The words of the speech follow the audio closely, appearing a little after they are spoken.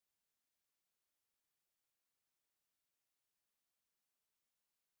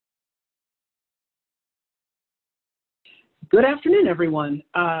Good afternoon, everyone.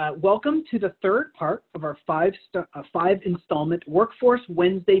 Welcome to the third part of our five-installment Workforce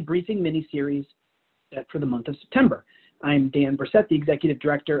Wednesday briefing mini-series set for the month of September. I'm Dan Brissett, the Executive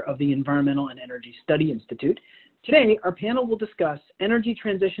Director of the Environmental and Energy Study Institute. Today, our panel will discuss energy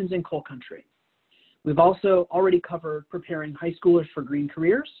transitions in coal country. We've also already covered preparing high schoolers for green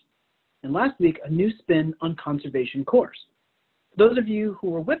careers, and last week, a new spin on conservation course. For those of you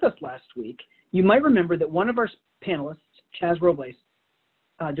who were with us last week, you might remember that one of our panelists, Chaz Robles,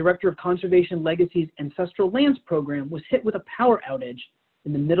 Director of Conservation Legacy's Ancestral Lands Program, was hit with a power outage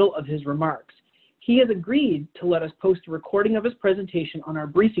in the middle of his remarks. He has agreed to let us post a recording of his presentation on our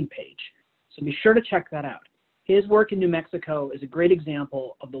briefing page, so be sure to check that out. His work in New Mexico is a great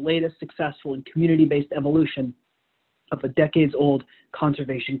example of the latest successful and community-based evolution of a decades-old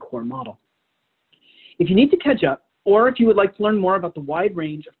conservation core model. If you need to catch up, or if you would like to learn more about the wide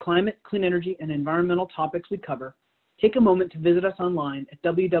range of climate, clean energy, and environmental topics we cover, take a moment to visit us online at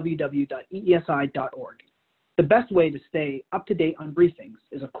www.eesi.org. The best way to stay up to date on briefings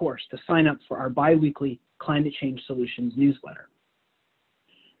is, of course, to sign up for our bi-weekly Climate Change Solutions newsletter.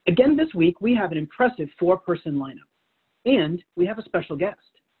 Again this week, we have an impressive four-person lineup, and we have a special guest.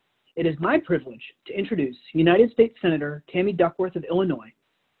 It is my privilege to introduce United States Senator Tammy Duckworth of Illinois,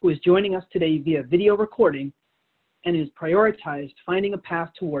 who is joining us today via video recording and has prioritized finding a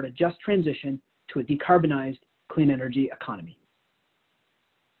path toward a just transition to a decarbonized clean energy economy.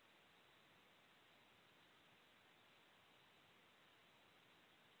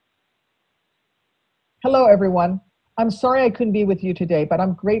 Hello, everyone. I'm sorry I couldn't be with you today, but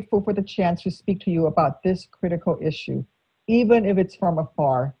I'm grateful for the chance to speak to you about this critical issue, even if it's from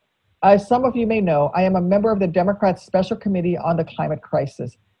afar. As some of you may know, I am a member of the Democrats' Special Committee on the Climate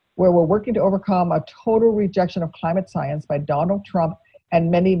Crisis, where we're working to overcome a total rejection of climate science by Donald Trump and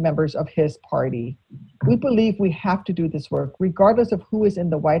many members of his party. We believe we have to do this work, regardless of who is in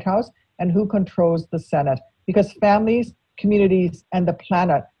the White House and who controls the Senate, because families, communities, and the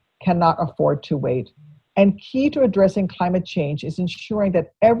planet cannot afford to wait. And key to addressing climate change is ensuring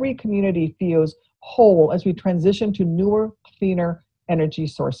that every community feels whole as we transition to newer, cleaner energy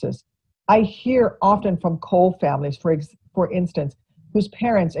sources. I hear often from coal families, for instance, whose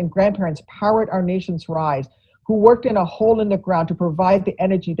parents and grandparents powered our nation's rise, who worked in a hole in the ground to provide the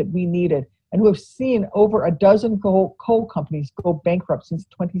energy that we needed, and who have seen over a dozen coal companies go bankrupt since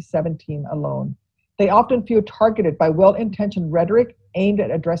 2017 alone. They often feel targeted by well-intentioned rhetoric aimed at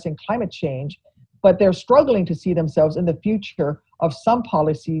addressing climate change, but they're struggling to see themselves in the future of some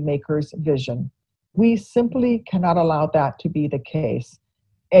policymakers' vision. We simply cannot allow that to be the case.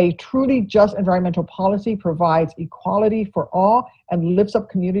 A truly just environmental policy provides equality for all and lifts up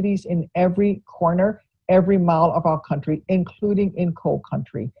communities in every corner, every mile of our country, including in coal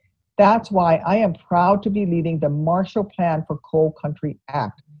country. That's why I am proud to be leading the Marshall Plan for Coal Country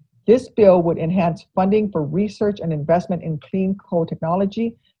Act. This bill would enhance funding for research and investment in clean coal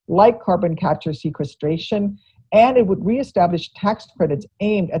technology, like carbon capture sequestration, and it would reestablish tax credits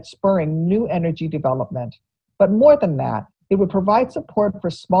aimed at spurring new energy development. But more than that, it would provide support for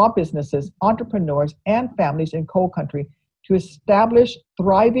small businesses, entrepreneurs, and families in coal country to establish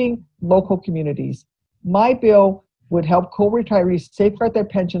thriving local communities. My bill would help coal retirees safeguard their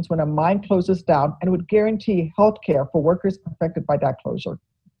pensions when a mine closes down and would guarantee health care for workers affected by that closure.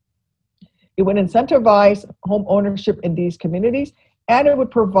 It would incentivize home ownership in these communities, and it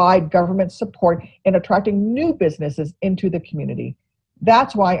would provide government support in attracting new businesses into the community.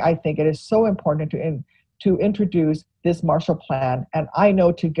 That's why I think it is so important to introduce this Marshall Plan, and I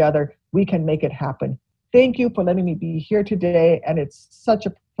know together we can make it happen. Thank you for letting me be here today, and it's such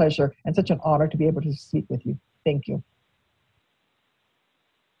a pleasure and such an honor to be able to speak with you. Thank you.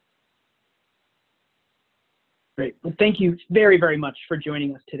 Great. Well, thank you very, very much for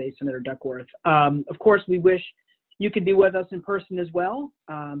joining us today, Senator Duckworth. Of course, we wish you could be with us in person as well,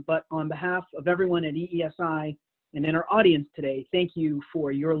 but on behalf of everyone at EESI and in our audience today, thank you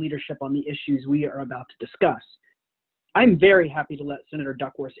for your leadership on the issues we are about to discuss. I'm very happy to let Senator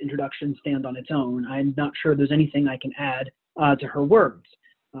Duckworth's introduction stand on its own. I'm not sure there's anything I can add to her words,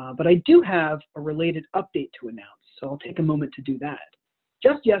 but I do have a related update to announce, so I'll take a moment to do that.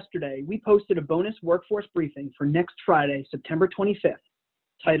 Just yesterday, we posted a bonus workforce briefing for next Friday, September 25th,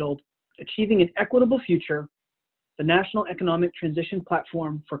 titled Achieving an Equitable Future, the National Economic Transition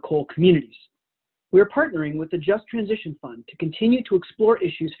Platform for Coal Communities. We are partnering with the Just Transition Fund to continue to explore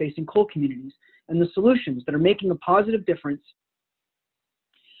issues facing coal communities and the solutions that are making a positive difference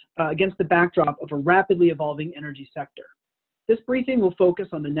against the backdrop of a rapidly evolving energy sector. This briefing will focus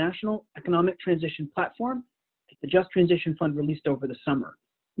on the National Economic Transition Platform that the Just Transition Fund released over the summer.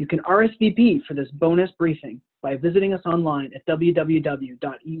 You can RSVP for this bonus briefing by visiting us online at www.eesi.org.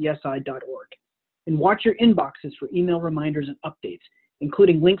 And watch your inboxes for email reminders and updates,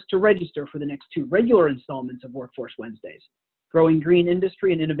 including links to register for the next 2 regular installments of Workforce Wednesdays: Growing Green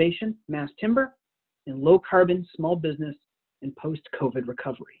Industry and Innovation, Mass Timber, and Low Carbon Small Business and Post-COVID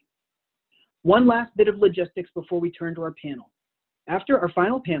Recovery. One last bit of logistics before we turn to our panel. After our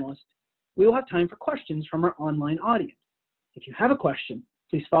final panelist, we will have time for questions from our online audience. If you have a question,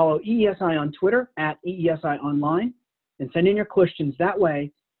 please follow EESI on Twitter at EESI Online and send in your questions that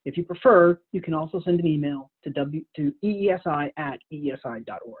way. If you prefer, you can also send an email to eesi@eesi.org.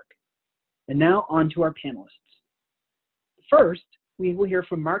 And now on to our panelists. First, we will hear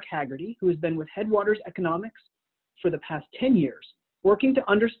from Mark Haggerty, who has been with Headwaters Economics for the past 10 years, working to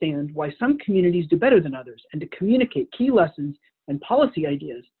understand why some communities do better than others and to communicate key lessons and policy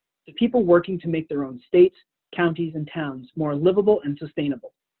ideas to people working to make their own states, counties, and towns more livable and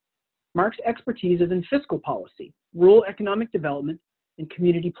sustainable. Mark's expertise is in fiscal policy, rural economic development, and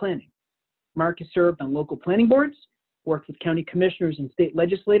community planning. Mark has served on local planning boards, worked with county commissioners and state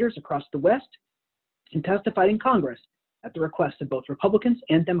legislators across the West, and testified in Congress at the request of both Republicans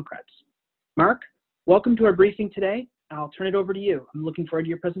and Democrats. Mark, welcome to our briefing today. I'll turn it over to you. I'm looking forward to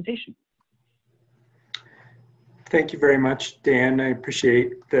your presentation. Thank you very much, Dan. I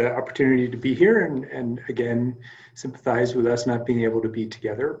appreciate the opportunity to be here and again, sympathize with us not being able to be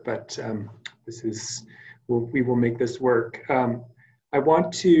together, but we will make this work. I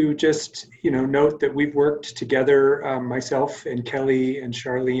want to just, note that we've worked together, myself and Kelli and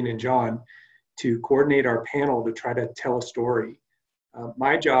Charlene and John, to coordinate our panel to try to tell a story.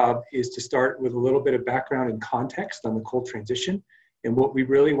 My job is to start with a little bit of background and context on the coal transition and what we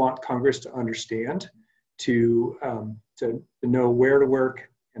really want Congress to understand to know where to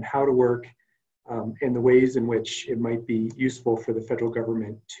work and how to work and the ways in which it might be useful for the federal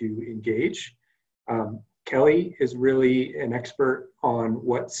government to engage. Kelli is really an expert on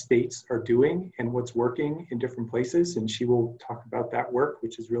what states are doing and what's working in different places, and she will talk about that work,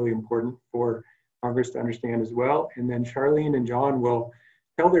 which is really important for Congress to understand as well. And then Charlene and John will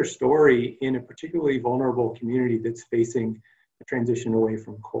tell their story in a particularly vulnerable community that's facing a transition away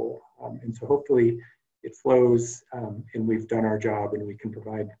from coal. And so hopefully it flows and we've done our job and we can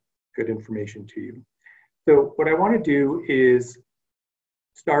provide good information to you. So what I want to do is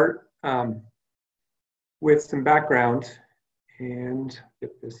start with some background and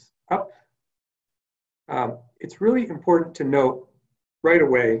get this up. It's really important to note right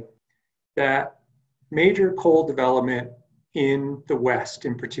away that major coal development in the West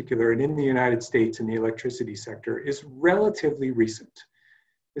in particular, and in the United States in the electricity sector, is relatively recent.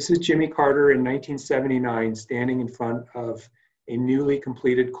 This is Jimmy Carter in 1979 standing in front of a newly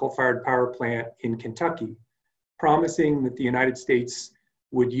completed coal-fired power plant in Kentucky, promising that the United States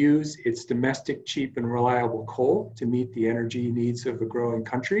would use its domestic, cheap, and reliable coal to meet the energy needs of a growing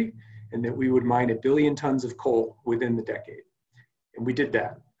country, and that we would mine 1 billion tons of coal within the decade. And we did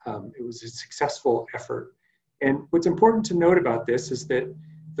that. It was a successful effort. And what's important to note about this is that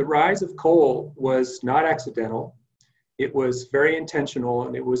the rise of coal was not accidental. It was very intentional,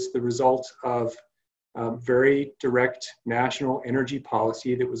 and it was the result of very direct national energy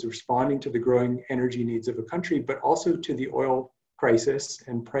policy that was responding to the growing energy needs of a country, but also to the oil crisis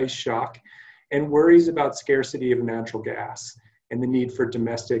and price shock and worries about scarcity of natural gas and the need for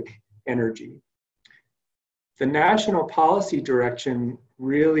domestic energy. The national policy direction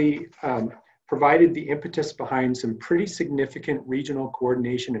really provided the impetus behind some pretty significant regional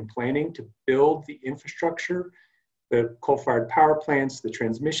coordination and planning to build the infrastructure, the coal-fired power plants, the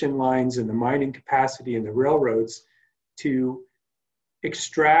transmission lines, and the mining capacity and the railroads to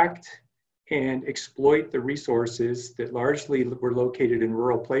extract and exploit the resources that largely were located in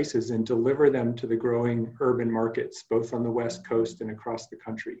rural places and deliver them to the growing urban markets, both on the West Coast and across the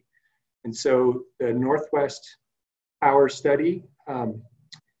country. And so the Northwest Power Study,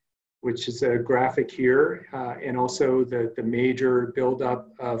 which is a graphic here, and also the major buildup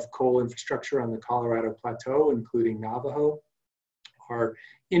of coal infrastructure on the Colorado Plateau, including Navajo, are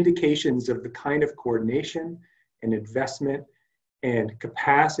indications of the kind of coordination and investment and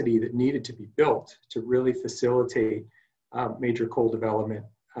capacity that needed to be built to really facilitate major coal development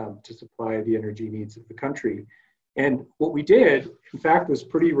to supply the energy needs of the country. And what we did, in fact, was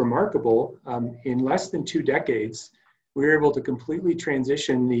pretty remarkable. In less than 2 decades, we were able to completely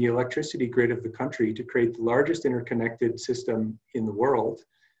transition the electricity grid of the country to create the largest interconnected system in the world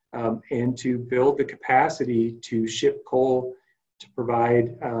and to build the capacity to ship coal to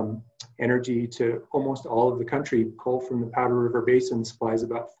provide energy to almost all of the country. Coal from the Powder River Basin supplies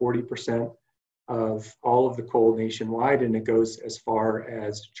about 40% of all of the coal nationwide, and it goes as far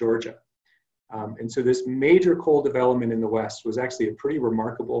as Georgia. And so this major coal development in the West was actually a pretty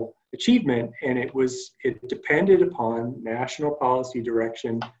remarkable achievement, and it depended upon national policy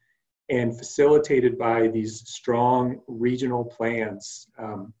direction and facilitated by these strong regional plans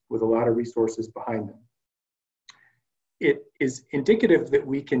with a lot of resources behind them. It is indicative that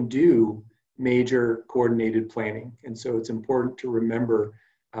we can do major coordinated planning. And so it's important to remember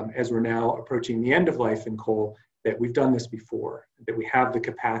as we're now approaching the end of life in coal that we've done this before, that we have the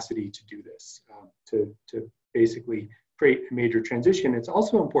capacity to do this, to basically create a major transition. It's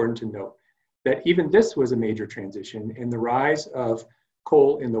also important to note that even this was a major transition, and the rise of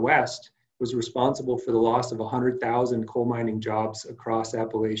coal in the West was responsible for the loss of 100,000 coal mining jobs across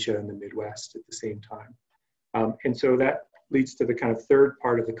Appalachia and the Midwest at the same time. And so that leads to the kind of third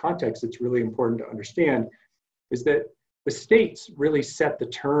part of the context that's really important to understand, is that the states really set the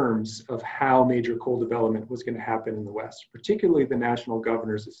terms of how major coal development was going to happen in the West, particularly the National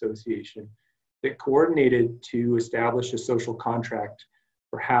Governors Association, that coordinated to establish a social contract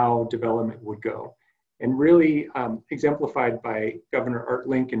for how development would go. And really exemplified by Governor Art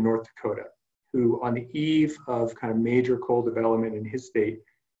Link in North Dakota, who on the eve of kind of major coal development in his state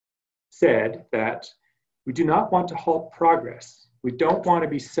said that we do not want to halt progress. We don't want to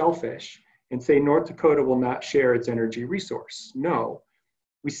be selfish and say North Dakota will not share its energy resource. No,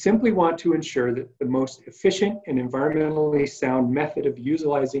 we simply want to ensure that the most efficient and environmentally sound method of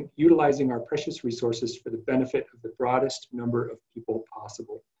utilizing our precious resources for the benefit of the broadest number of people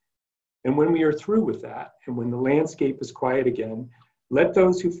possible. And when we are through with that, and when the landscape is quiet again, let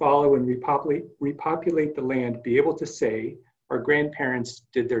those who follow and repopulate the land be able to say, our grandparents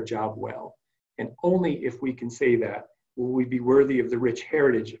did their job well. And only if we can say that will we be worthy of the rich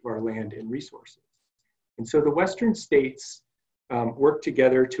heritage of our land and resources. And so the Western states worked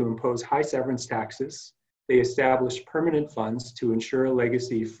together to impose high severance taxes. They established permanent funds to ensure a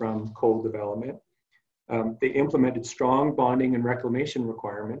legacy from coal development. They implemented strong bonding and reclamation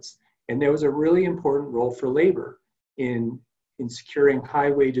requirements. And there was a really important role for labor in securing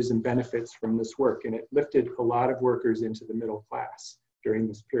high wages and benefits from this work. And it lifted a lot of workers into the middle class during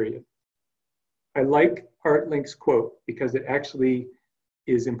this period. I like Art Link's quote because it actually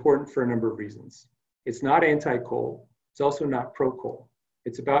is important for a number of reasons. It's not anti-coal. It's also not pro-coal.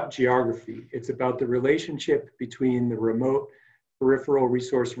 It's about geography. It's about the relationship between the remote peripheral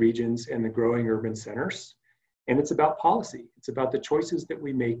resource regions and the growing urban centers. And it's about policy. It's about the choices that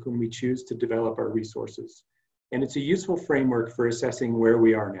we make when we choose to develop our resources. And it's a useful framework for assessing where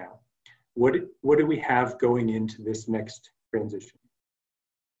we are now. What do we have going into this next transition?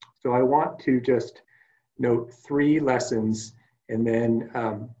 So I want to just note 3 lessons and then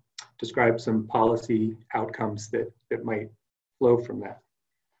describe some policy outcomes that might flow from that.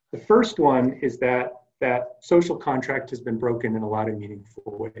 The first one is that social contract has been broken in a lot of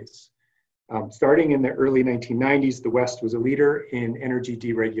meaningful ways. Starting in the early 1990s, the West was a leader in energy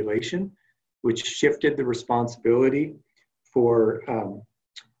deregulation, which shifted the responsibility for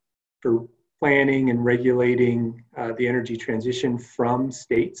planning and regulating the energy transition from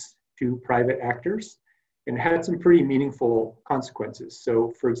states to private actors, and had some pretty meaningful consequences.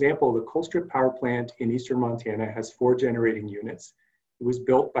 So for example, the Colstrip Power Plant in eastern Montana has 4 generating units. It was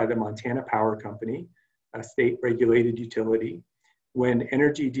built by the Montana Power Company, a state regulated utility. When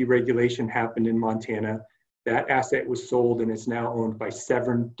energy deregulation happened in Montana, that asset was sold and is now owned by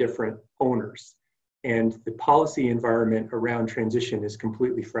 7 different owners. And the policy environment around transition is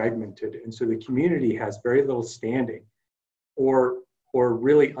completely fragmented. And so the community has very little standing or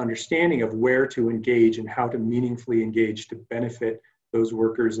really understanding of where to engage and how to meaningfully engage to benefit those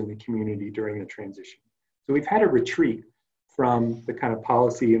workers in the community during the transition. So we've had a retreat from the kind of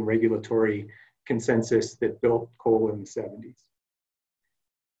policy and regulatory consensus that built coal in the 70s.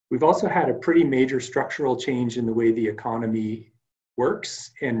 We've also had a pretty major structural change in the way the economy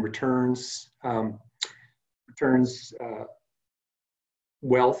works and returns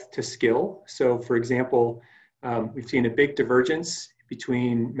wealth to skill. So for example, we've seen a big divergence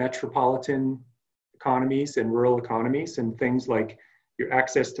between metropolitan economies and rural economies, and things like your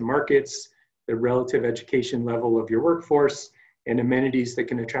access to markets, the relative education level of your workforce, and amenities that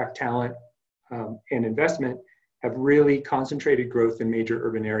can attract talent and investment have really concentrated growth in major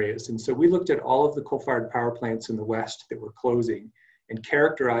urban areas. And so we looked at all of the coal-fired power plants in the West that were closing and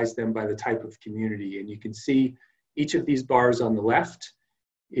characterized them by the type of community. And you can see each of these bars on the left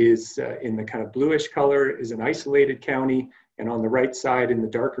is in the kind of bluish color is an isolated county, and on the right side in the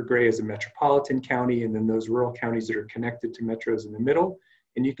darker gray is a metropolitan county, and then those rural counties that are connected to metros in the middle.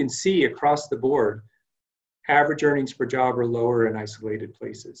 And you can see across the board, average earnings per job are lower in isolated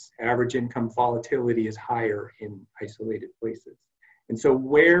places. Average income volatility is higher in isolated places. And so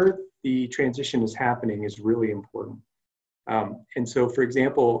where the transition is happening is really important. And so, for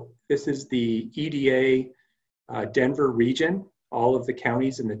example, this is the EDA Denver region, all of the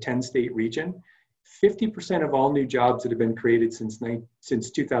counties in the 10-state region. 50% of all new jobs that have been created since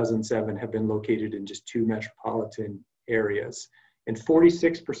 2007 have been located in just 2 metropolitan areas. And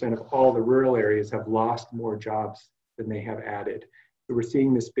 46% of all the rural areas have lost more jobs than they have added. So we're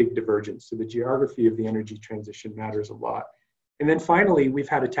seeing this big divergence. So the geography of the energy transition matters a lot. And then finally, we've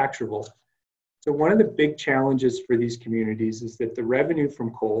had a tax revolt. So one of the big challenges for these communities is that the revenue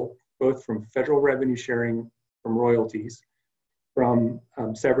from coal, both from federal revenue sharing from royalties, from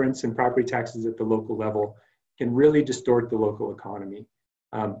severance and property taxes at the local level, can really distort the local economy.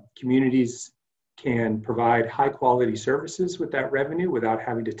 Communities can provide high quality services with that revenue without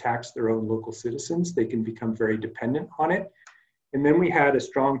having to tax their own local citizens. They can become very dependent on it. And then we had a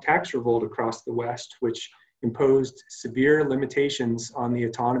strong tax revolt across the West, which imposed severe limitations on the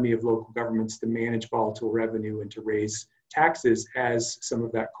autonomy of local governments to manage volatile revenue and to raise taxes as some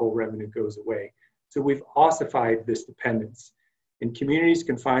of that coal revenue goes away. So we've ossified this dependence. And communities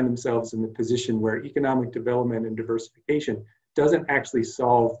can find themselves in the position where economic development and diversification doesn't actually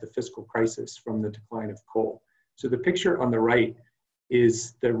solve the fiscal crisis from the decline of coal. So the picture on the right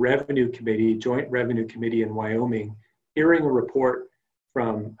is the Revenue Committee, Joint Revenue Committee in Wyoming, hearing a report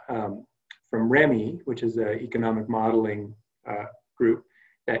from REMI, which is an economic modeling group,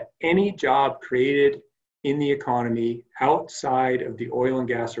 that any job created in the economy outside of the oil and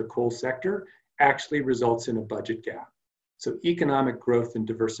gas or coal sector actually results in a budget gap. So economic growth and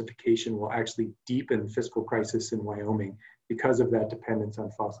diversification will actually deepen fiscal crisis in Wyoming because of that dependence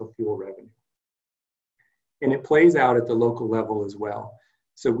on fossil fuel revenue. And it plays out at the local level as well.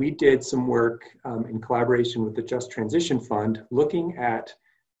 So we did some work in collaboration with the Just Transition Fund, looking at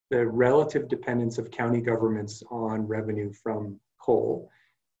the relative dependence of county governments on revenue from coal.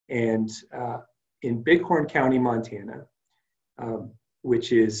 And in Bighorn County, Montana,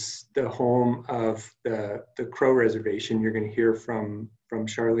 which is the home of the Crow Reservation, you're going to hear from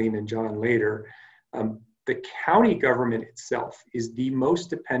Charlene and John later, the county government itself is the most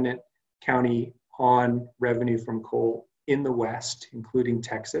dependent county on revenue from coal in the West, including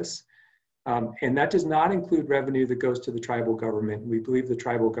Texas. And that does not include revenue that goes to the tribal government. We believe the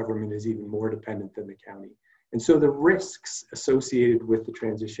tribal government is even more dependent than the county. And so the risks associated with the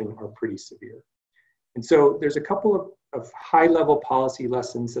transition are pretty severe. And so there's a couple of high-level policy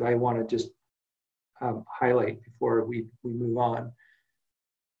lessons that I want to just highlight before we move on.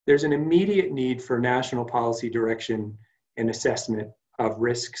 There's an immediate need for national policy direction and assessment of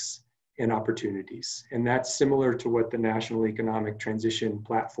risks and opportunities. And that's similar to what the National Economic Transition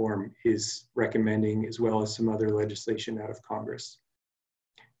Platform is recommending, as well as some other legislation out of Congress.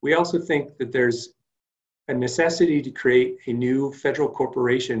 We also think that there's a necessity to create a new federal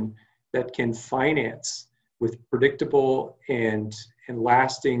corporation that can finance with predictable and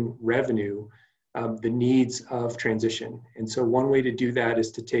lasting revenue the needs of transition. And so one way to do that is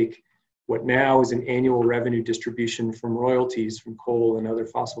to take what now is an annual revenue distribution from royalties from coal and other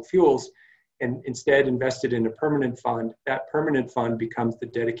fossil fuels, and instead invest it in a permanent fund. That permanent fund becomes the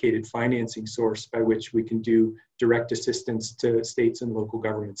dedicated financing source by which we can do direct assistance to states and local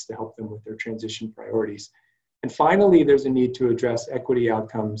governments to help them with their transition priorities. And finally, there's a need to address equity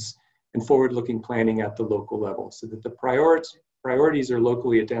outcomes and forward-looking planning at the local level so that the priorities are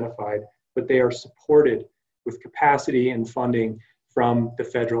locally identified, but they are supported with capacity and funding from the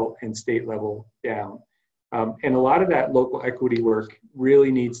federal and state level down. And a lot of that local equity work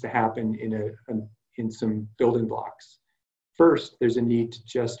really needs to happen in some building blocks. First, there's a need to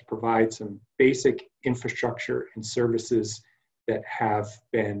just provide some basic infrastructure and services that have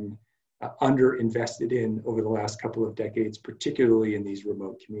been underinvested in over the last couple of decades, particularly in these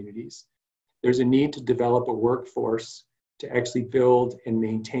remote communities. There's a need to develop a workforce to actually build and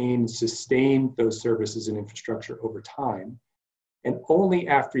maintain, sustain those services and infrastructure over time. And only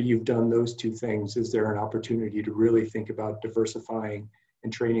after you've done those two things is there an opportunity to really think about diversifying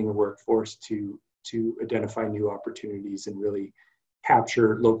and training a workforce to identify new opportunities and really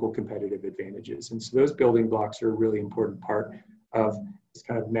capture local competitive advantages. And so those building blocks are a really important part of this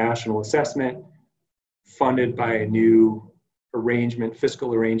kind of national assessment funded by a new arrangement,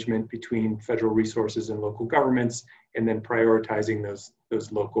 fiscal arrangement between federal resources and local governments, and then prioritizing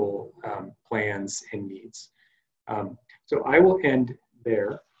those local plans and needs. So I will end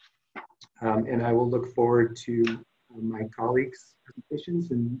there, and I will look forward to my colleagues'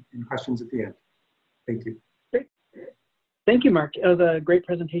 presentations and questions at the end. Thank you. Great. Thank you, Mark. It was a great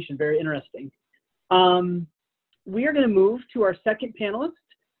presentation, very interesting. We are going to move to our second panelist,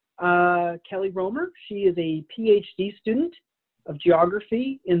 Kelli Roemer. She is a PhD student of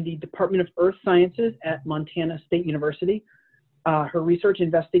Geography in the Department of Earth Sciences at Montana State University. Her research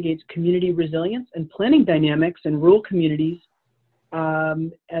investigates community resilience and planning dynamics in rural communities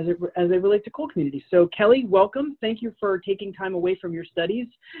as they relate to coal communities. So Kelli, welcome. Thank you for taking time away from your studies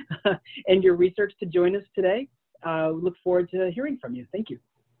and your research to join us today. We look forward to hearing from you. Thank you.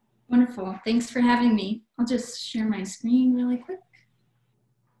 Wonderful. Thanks for having me. I'll just share my screen really quick.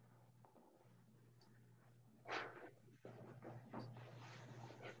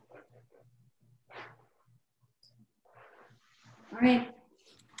 All right.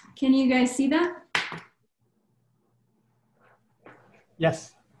 Can you guys see that?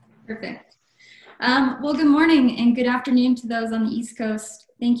 Yes. Perfect. Well, good morning and good afternoon to those on the East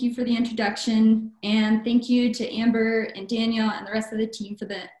Coast. Thank you for the introduction, and thank you to Amber and Daniel and the rest of the team for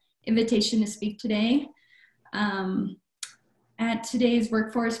the invitation to speak today at today's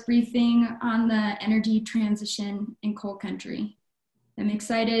workforce briefing on the energy transition in coal country. I'm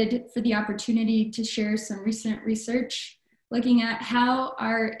excited for the opportunity to share some recent research looking at how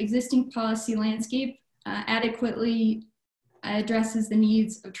our existing policy landscape adequately addresses the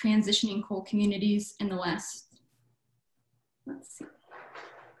needs of transitioning coal communities in the West. Let's see.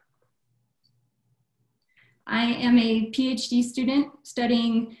 I am a PhD student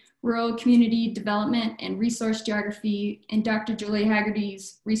studying rural community development and resource geography in Dr. Julie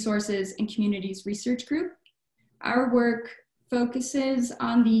Haggerty's Resources and Communities Research Group. Our work focuses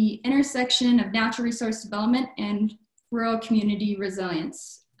on the intersection of natural resource development and rural community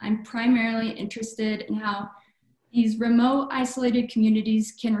resilience. I'm primarily interested in how these remote, isolated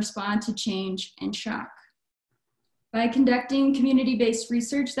communities can respond to change and shock. By conducting community-based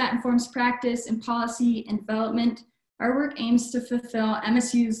research that informs practice and policy and development, our work aims to fulfill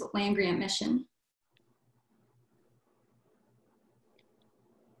MSU's land-grant mission.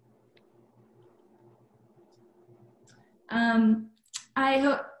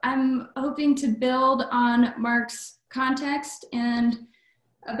 I'm hoping to build on Mark's context and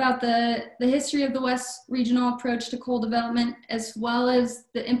about the history of the West regional approach to coal development, as well as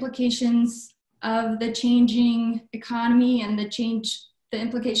the implications of the changing economy and the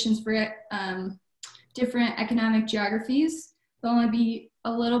implications for different economic geographies. There'll only be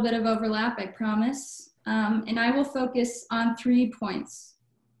a little bit of overlap, I promise. And I will focus on 3 points.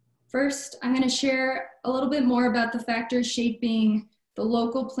 First, I'm going to share a little bit more about the factors shaping the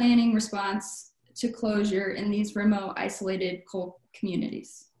local planning response to closure in these remote, isolated coal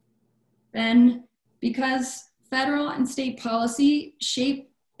communities. Then, because federal and state policy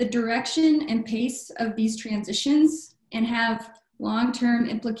shape the direction and pace of these transitions and have long-term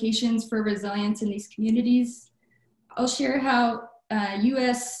implications for resilience in these communities, I'll share how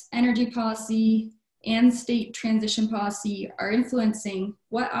US energy policy and state transition policy are influencing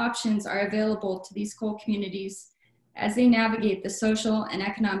what options are available to these coal communities as they navigate the social and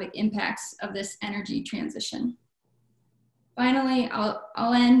economic impacts of this energy transition. Finally,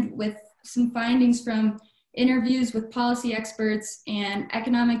 I'll end with some findings from interviews with policy experts and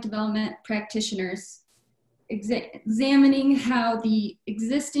economic development practitioners, examining how the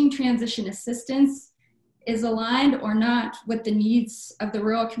existing transition assistance is aligned or not with the needs of the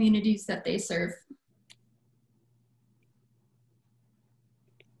rural communities that they serve.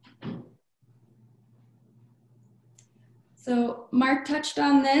 So Mark touched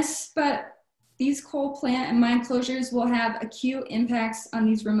on this, but these coal plant and mine closures will have acute impacts on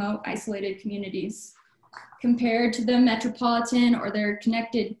these remote, isolated communities. Compared to the metropolitan or their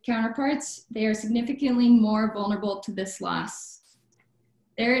connected counterparts, they are significantly more vulnerable to this loss.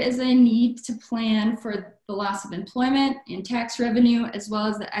 There is a need to plan for the loss of employment and tax revenue, as well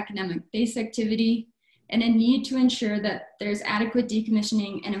as the economic base activity, and a need to ensure that there's adequate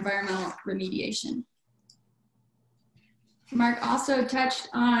decommissioning and environmental remediation. Mark also touched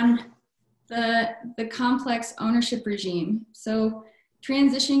on the complex ownership regime. So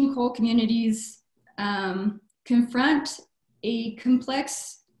transitioning coal communities confront a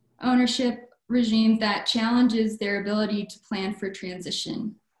complex ownership regime that challenges their ability to plan for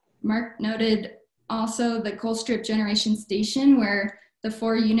transition. Mark noted also the coal strip generation station, where the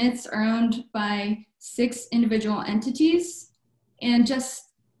 4 units are owned by 6 individual entities. And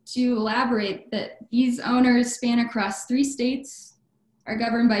just to elaborate, that these owners span across 3 states, are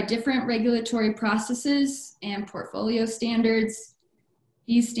governed by different regulatory processes and portfolio standards.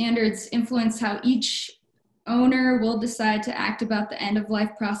 These standards influence how each owner will decide to act about the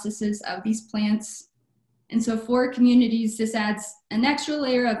end-of-life processes of these plants. And so for communities, this adds an extra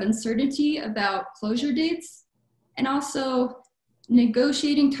layer of uncertainty about closure dates, and also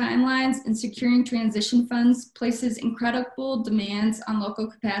negotiating timelines and securing transition funds places incredible demands on local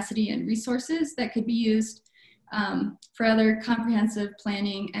capacity and resources that could be used for other comprehensive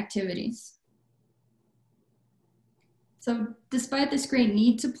planning activities. So despite this great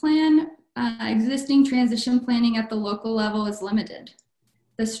need to plan, existing transition planning at the local level is limited.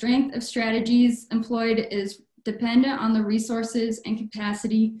 The strength of strategies employed is dependent on the resources and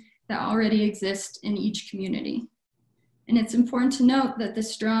capacity that already exist in each community. And it's important to note that the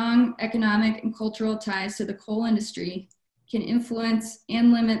strong economic and cultural ties to the coal industry can influence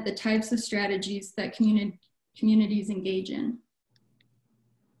and limit the types of strategies that communities engage in.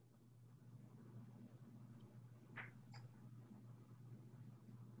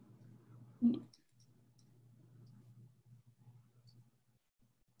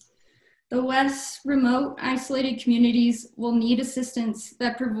 The West's remote, isolated communities will need assistance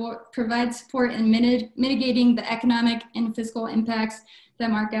that provides support in mitigating the economic and fiscal impacts that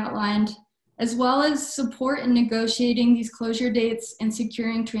Mark outlined, as well as support in negotiating these closure dates and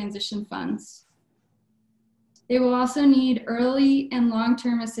securing transition funds. They will also need early and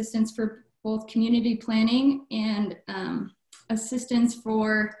long-term assistance for both community planning and assistance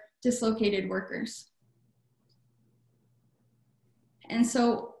for dislocated workers. And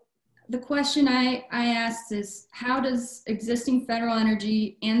so the question I asked is, how does existing federal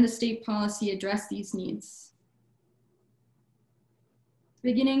energy and the state policy address these needs?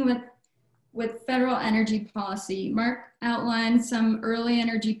 Beginning with federal energy policy, Mark outlined some early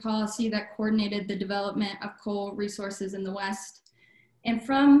energy policy that coordinated the development of coal resources in the West. And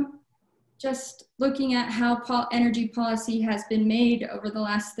from just looking at how energy policy has been made over the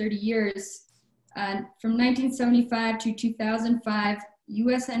last 30 years, from 1975 to 2005,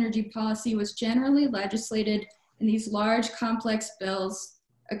 U.S. energy policy was generally legislated in these large, complex bills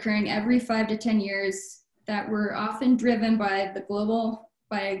occurring every 5 to 10 years that were often driven by a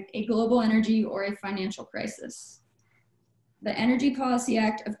global energy or a financial crisis. The Energy Policy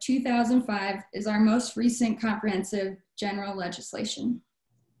Act of 2005 is our most recent comprehensive general legislation.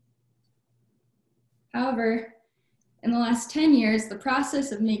 However, in the last 10 years, the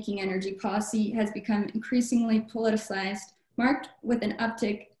process of making energy policy has become increasingly politicized, marked with an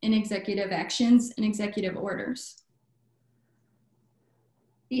uptick in executive actions and executive orders.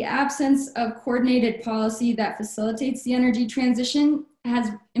 The absence of coordinated policy that facilitates the energy transition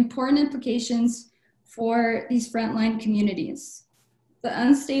has important implications for these frontline communities. The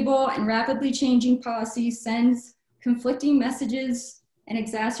unstable and rapidly changing policy sends conflicting messages and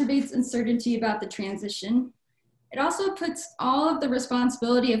exacerbates uncertainty about the transition. It also puts all of the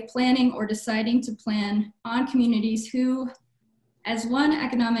responsibility of planning or deciding to plan on communities who, as one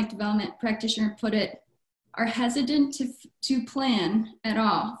economic development practitioner put it, are hesitant to plan at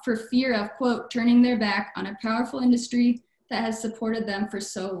all for fear of, quote, turning their back on a powerful industry that has supported them for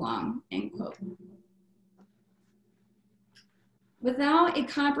so long, end quote. Without a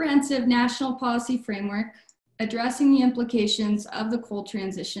comprehensive national policy framework addressing the implications of the coal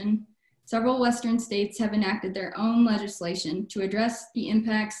transition, several Western states have enacted their own legislation to address the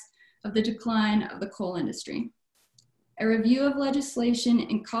impacts of the decline of the coal industry. A review of legislation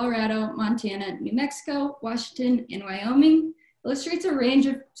in Colorado, Montana, New Mexico, Washington, and Wyoming illustrates a range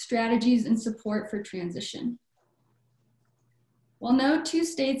of strategies and support for transition. While no two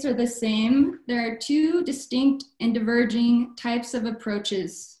states are the same, there are two distinct and diverging types of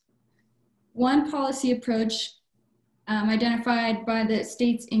approaches. One policy approach identified by the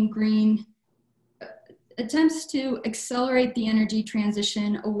states in green attempts to accelerate the energy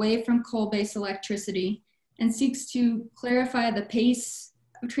transition away from coal-based electricity and seeks to clarify the pace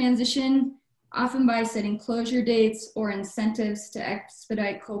of transition, often by setting closure dates or incentives to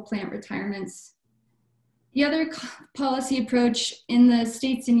expedite coal plant retirements. The other policy approach in the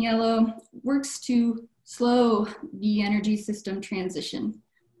states in yellow works to slow the energy system transition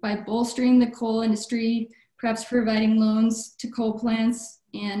by bolstering the coal industry, perhaps providing loans to coal plants,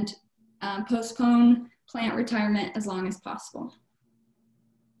 and postpone plant retirement as long as possible.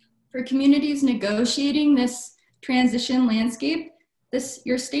 For communities negotiating this transition landscape,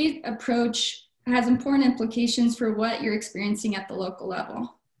 your state approach has important implications for what you're experiencing at the local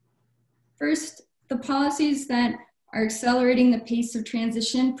level. First, the policies that are accelerating the pace of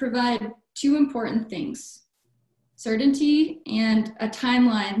transition provide two important things: certainty and a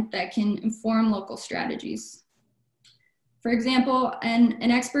timeline that can inform local strategies. For example,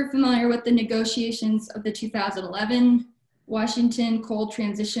 an expert familiar with the negotiations of the 2011 Washington Coal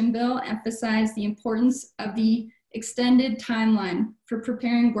Transition Bill emphasized the importance of the extended timeline for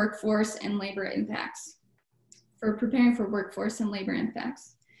preparing for workforce and labor impacts.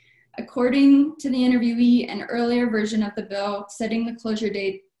 According to the interviewee, an earlier version of the bill setting the closure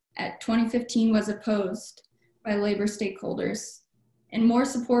date at 2015 was opposed by labor stakeholders. and more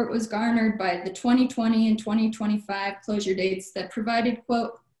support was garnered by the 2020 and 2025 closure dates that provided,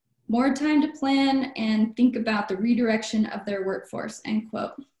 quote, more time to plan and think about the redirection of their workforce, end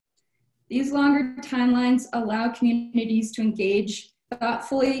quote. These longer timelines allow communities to engage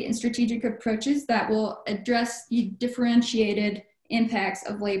thoughtfully in strategic approaches that will address the differentiated impacts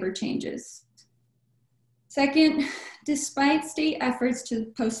of labor changes. Second, despite state efforts to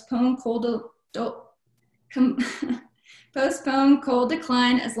postpone coal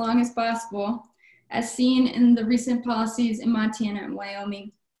decline as long as possible, as seen in the recent policies in Montana and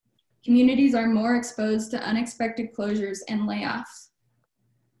Wyoming, communities are more exposed to unexpected closures and layoffs.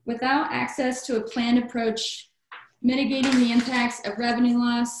 Without access to a planned approach mitigating the impacts of revenue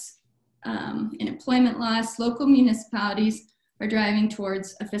loss and employment loss, local municipalities are driving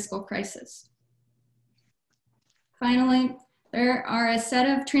towards a fiscal crisis. Finally, there are a set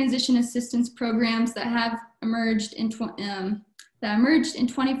of transition assistance programs that have emerged in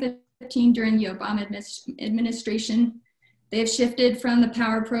 2015 during the Obama administration. They have shifted from the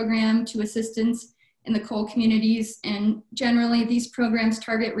power program to assistance in the coal communities, and generally these programs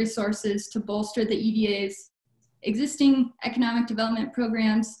target resources to bolster the EDA's existing economic development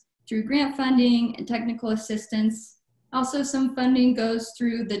programs through grant funding and technical assistance. Also, some funding goes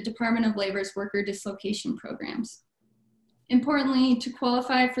through the Department of Labor's worker dislocation programs. Importantly, to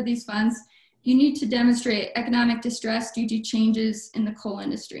qualify for these funds, you need to demonstrate economic distress due to changes in the coal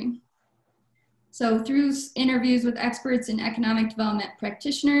industry. So through interviews with experts in economic development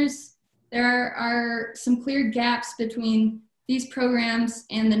practitioners, there are some clear gaps between these programs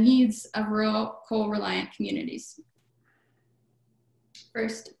and the needs of rural coal-reliant communities.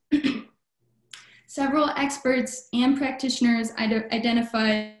 First, several experts and practitioners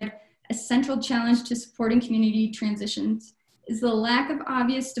identified a central challenge to supporting community transitions is the lack of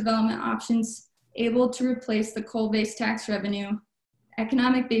obvious development options able to replace the coal-based tax revenue,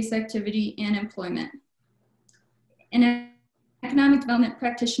 economic-based activity, and employment. An economic development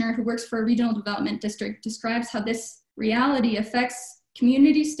practitioner who works for a regional development district describes how this reality affects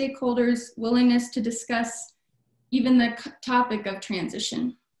community stakeholders' willingness to discuss even the topic of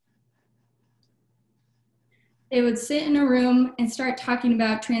transition. They would sit in a room and start talking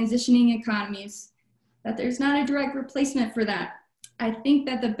about transitioning economies, that there's not a direct replacement for that. I think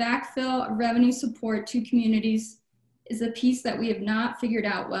that the backfill of revenue support to communities is a piece that we have not figured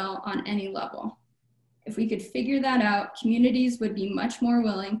out well on any level. If we could figure that out, communities would be much more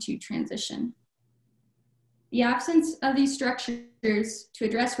willing to transition. The absence of these structures to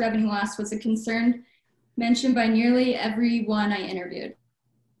address revenue loss was a concern mentioned by nearly everyone I interviewed.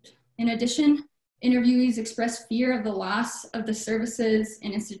 In addition, interviewees expressed fear of the loss of the services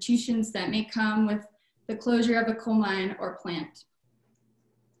and institutions that may come with the closure of a coal mine or plant.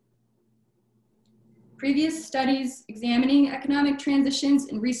 Previous studies examining economic transitions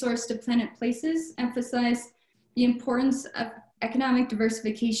in resource-dependent places emphasize the importance of economic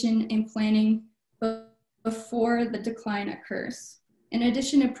diversification and planning before the decline occurs. In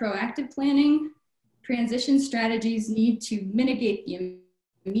addition to proactive planning, transition strategies need to mitigate the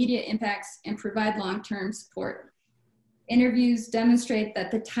immediate impacts and provide long-term support. Interviews demonstrate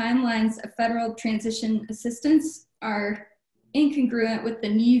that the timelines of federal transition assistance are incongruent with the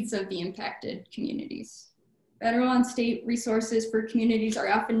needs of the impacted communities. Federal and state resources for communities are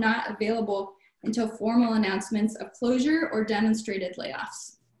often not available until formal announcements of closure or demonstrated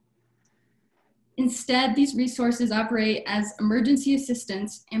layoffs. Instead, these resources operate as emergency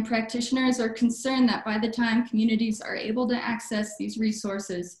assistance, and practitioners are concerned that by the time communities are able to access these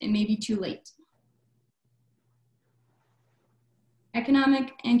resources, it may be too late.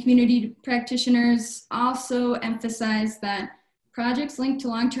 Economic and community practitioners also emphasize that projects linked to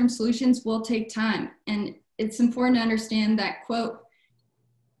long-term solutions will take time, and it's important to understand that, quote,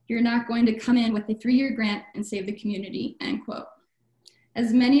 you're not going to come in with a 3-year grant and save the community, end quote.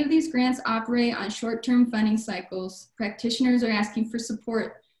 As many of these grants operate on short-term funding cycles, practitioners are asking for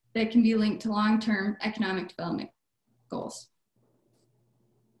support that can be linked to long-term economic development goals.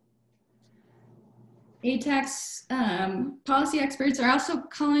 ATAC's policy experts are also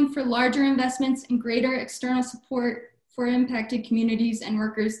calling for larger investments and greater external support for impacted communities and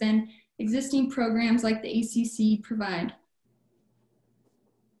workers than existing programs like the ACC provide.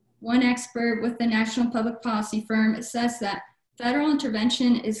 One expert with the National Public Policy firm assessed that federal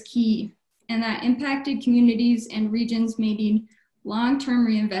intervention is key and that impacted communities and regions may need long-term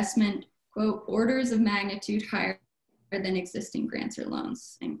reinvestment, quote, orders of magnitude higher than existing grants or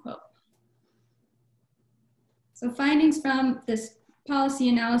loans, end quote. So findings from this policy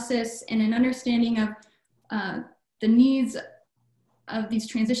analysis and an understanding of the needs of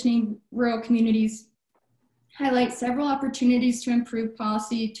these transitioning rural communities highlight several opportunities to improve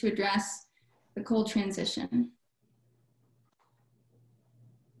policy to address the coal transition.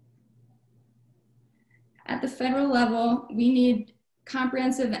 At the federal level, we need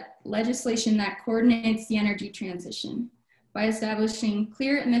comprehensive legislation that coordinates the energy transition. By establishing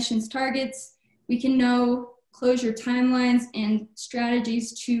clear emissions targets, we can know closure timelines and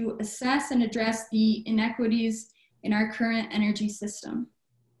strategies to assess and address the inequities in our current energy system.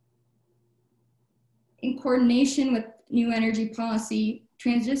 In coordination with new energy policy,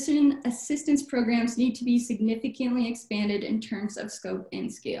 transition assistance programs need to be significantly expanded in terms of scope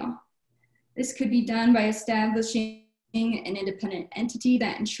and scale. This could be done by establishing an independent entity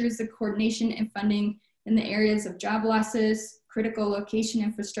that ensures the coordination and funding in the areas of job losses, critical location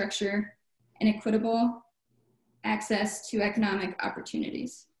infrastructure, and equitable access to economic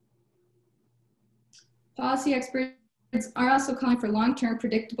opportunities. Policy experts are also calling for long-term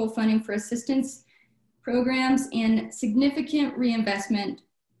predictable funding for assistance programs and significant reinvestment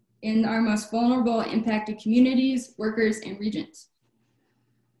in our most vulnerable impacted communities, workers, and regions.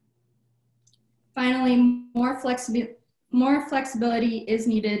 Finally, more flexibility is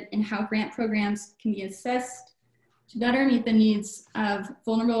needed in how grant programs can be assessed to better meet the needs of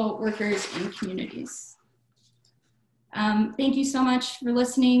vulnerable workers and communities. Thank you so much for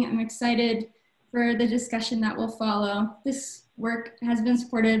listening. I'm excited for the discussion that will follow. This work has been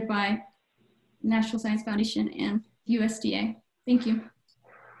supported by National Science Foundation and USDA. Thank you.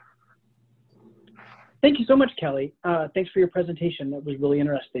 Thank you so much, Kelly. Thanks for your presentation. That was really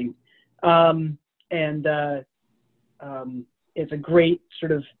interesting. It's a great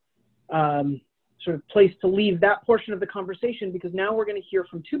sort of place to leave that portion of the conversation, because now we're going to hear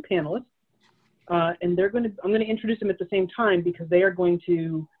from two panelists, and I'm going to introduce them at the same time because they are going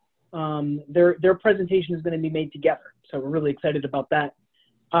to their presentation is going to be made together. So we're really excited about that.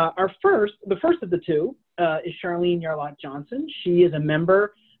 The first of the two is Charlene Johnson. She is a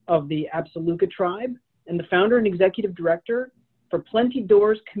member of the Apsáalooke tribe and the founder and executive director for Plenty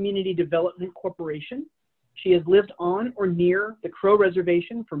Doors Community Development Corporation. She has lived on or near the Crow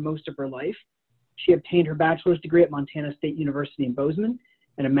Reservation for most of her life. She obtained her bachelor's degree at Montana State University in Bozeman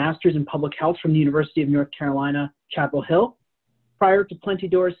and a master's in public health from the University of North Carolina, Chapel Hill. Prior to Plenty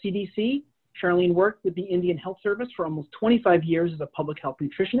Doors CDC, Charlene worked with the Indian Health Service for almost 25 years as a public health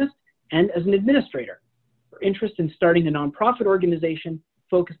nutritionist and as an administrator. Her interest in starting a nonprofit organization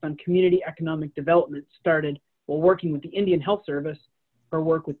focused on community economic development started while working with the Indian Health Service. Her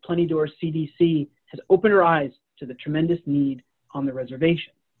work with Plenty Doors CDC has opened her eyes to the tremendous need on the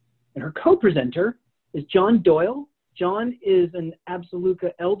reservation. And her co-presenter is John Doyle. John is an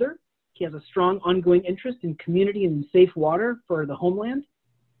Apsáalooke elder. He has a strong ongoing interest in community and safe water for the homeland.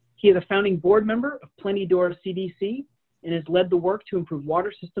 He is a founding board member of Plenty Doors CDC and has led the work to improve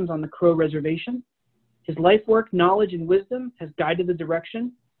water systems on the Crow Reservation. His life work, knowledge, and wisdom has guided the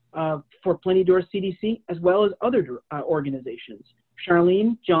direction for Plenty Doors CDC as well as other organizations.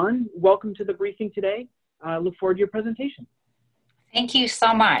 Charlene, John, welcome to the briefing today. Look forward to your presentation. Thank you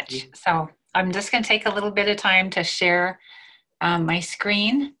so much. So I'm just going to take a little bit of time to share my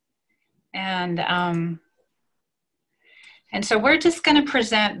screen. And so we're just going to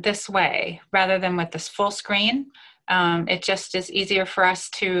present this way rather than with this full screen. It just is easier for us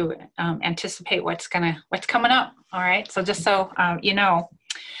to anticipate what's coming up. All right. So just so you know.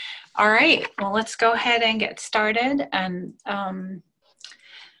 All right. Well, let's go ahead and get started. And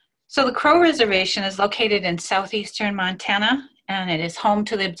so the Crow Reservation is located in southeastern Montana, and it is home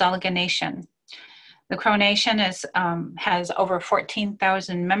to the Apsáalooke Nation. The Crow Nation has over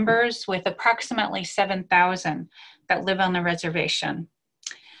 14,000 members, with approximately 7,000 that live on the reservation.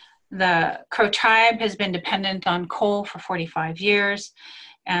 The Crow tribe has been dependent on coal for 45 years.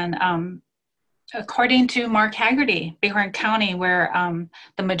 And according to Mark Haggerty, Bighorn County, where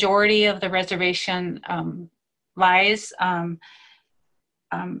the majority of the reservation lies,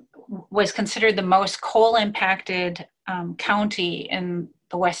 was considered the most coal-impacted county in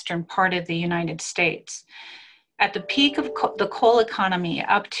the western part of the United States. At the peak of the coal economy,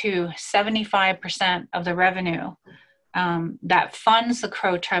 up to 75% of the revenue that funds the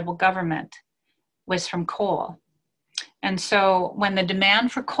Crow tribal government was from coal. And so when the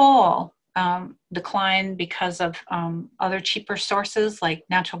demand for coal declined because of other cheaper sources like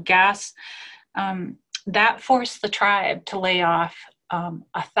natural gas, that forced the tribe to lay off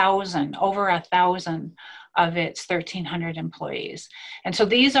over 1,000 of its 1,300 employees. And so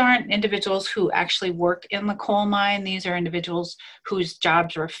these aren't individuals who actually work in the coal mine. These are individuals whose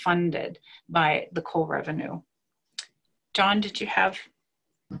jobs were funded by the coal revenue. John, did you have?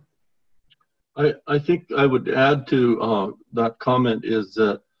 I think I would add to that comment is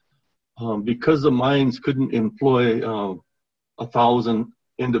that because the mines couldn't employ 1,000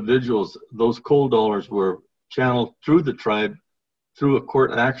 individuals, those coal dollars were channeled through the tribe through a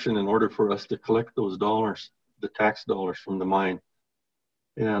court action in order for us to collect those dollars, the tax dollars from the mine.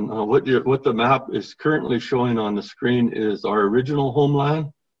 And what the map is currently showing on the screen is our original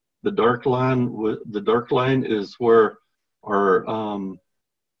homeland. The dark line is where our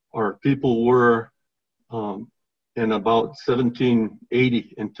people were in about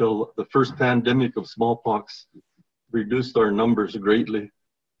 1780 until the first pandemic of smallpox reduced our numbers greatly.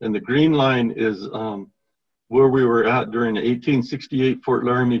 And the green line is where we were at during the 1868 Fort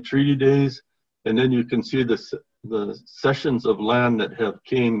Laramie Treaty days. And then you can see the cessions of land that have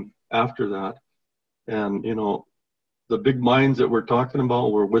came after that. And, you know, the big mines that we're talking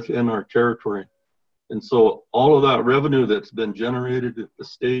about were within our territory. And so all of that revenue that's been generated at the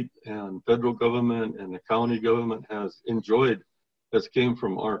state and federal government and the county government has enjoyed has came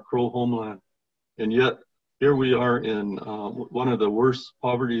from our Crow homeland. And yet here we are in one of the worst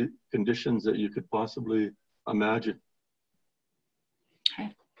poverty conditions that you could possibly imagine.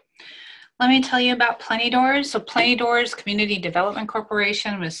 Okay. Let me tell you about Plenty Doors. So Plenty Doors Community Development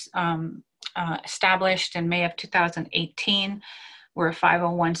Corporation was established in May of 2018. We're a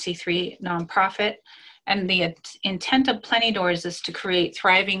 501c3 nonprofit. And the intent of Plenty Doors is to create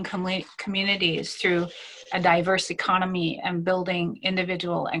thriving communities through a diverse economy and building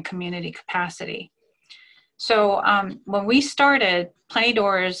individual and community capacity. So when we started, Plenty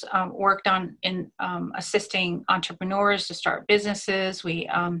Doors worked on assisting entrepreneurs to start businesses. We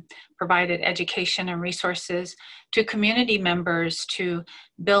provided education and resources to community members to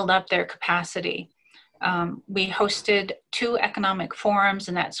build up their capacity. We hosted 2 economic forums,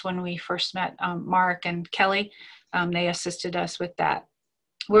 and that's when we first met Mark and Kelli. They assisted us with that,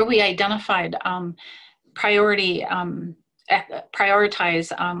 where we identified prioritize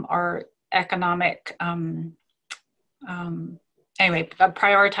our economic,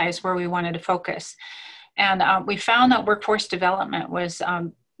 prioritize where we wanted to focus. And we found that workforce development was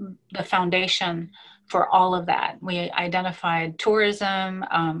the foundation for all of that. We identified tourism,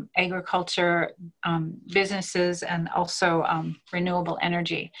 agriculture, businesses, and also renewable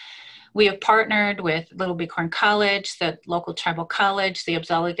energy. We have partnered with Little Bighorn College, the local tribal college, the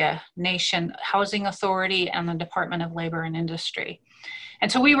Apsáalooke Nation Housing Authority, and the Department of Labor and Industry.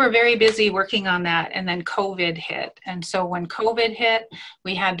 And so we were very busy working on that, and then COVID hit. And so when COVID hit,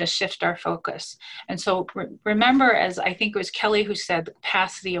 we had to shift our focus. And so remember, as I think it was Kelli who said, the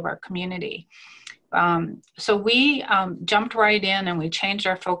capacity of our community. So we jumped right in and we changed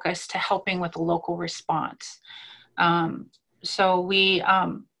our focus to helping with the local response. So we,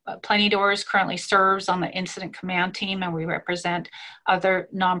 Plenty Doors currently serves on the incident command team, and we represent other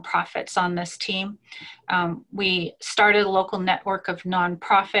nonprofits on this team. We started a local network of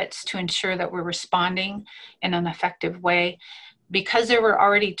nonprofits to ensure that we're responding in an effective way. Because there were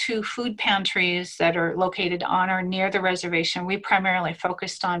already 2 food pantries that are located on or near the reservation, we primarily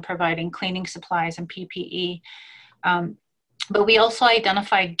focused on providing cleaning supplies and PPE. But we also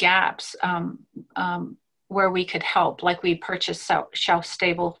identified gaps where we could help, like we purchased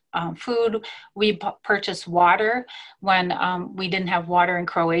shelf-stable food. We purchased water when we didn't have water in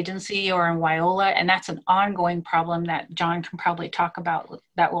Crow Agency or in Wyola, and that's an ongoing problem that John can probably talk about,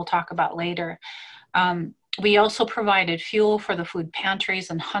 that we'll talk about later. We also provided fuel for the food pantries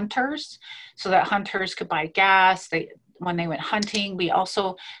and hunters so that hunters could buy gas when they went hunting. We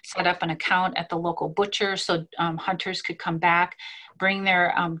also set up an account at the local butcher so hunters could come back, bring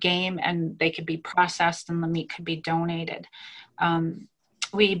their game, and they could be processed and the meat could be donated.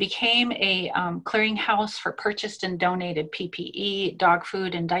 We became a clearinghouse for purchased and donated PPE, dog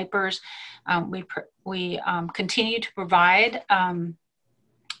food, and diapers. We continue to provide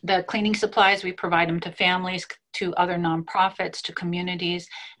the cleaning supplies. We provide them to families, to other nonprofits, to communities,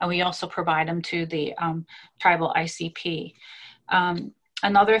 and we also provide them to the tribal ICP.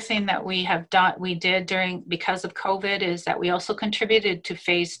 Another thing that we did because of COVID is that we also contributed to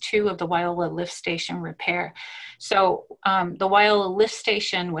phase 2 of the Wyola lift station repair. So the Wyola lift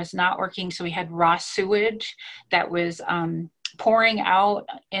station was not working, so we had raw sewage that was pouring out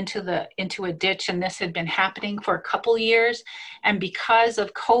into a ditch, and this had been happening for a couple years. And because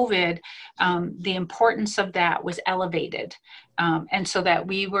of COVID, the importance of that was elevated. And so that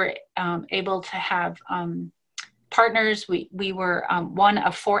we were able to have partners. We were one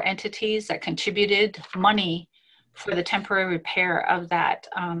of 4 entities that contributed money for the temporary repair of that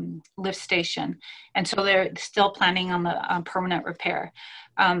lift station. And so they're still planning on the permanent repair.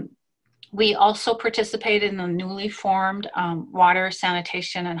 We also participated in the newly formed Water,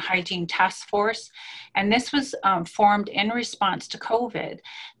 Sanitation, and Hygiene Task Force, and this was formed in response to COVID.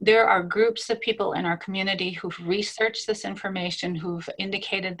 There are groups of people in our community who've researched this information, who've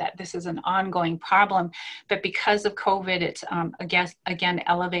indicated that this is an ongoing problem, but because of COVID, it's again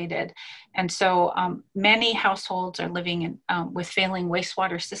elevated. And so many households are living in, with failing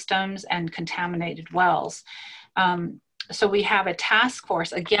wastewater systems and contaminated wells. So we have a task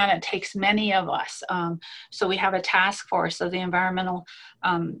force. Again, it takes many of us. So we have a task force of the Environmental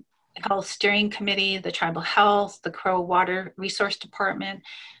Health Steering Committee, the Tribal Health, the Crow Water Resource Department,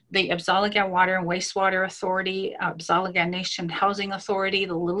 the Apsáalooke Water and Wastewater Authority, Apsáalooke Nation Housing Authority,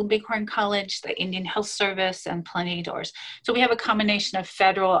 the Little Bighorn College, the Indian Health Service, and Plenty Doors. So we have a combination of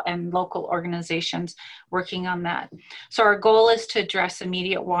federal and local organizations working on that. So our goal is to address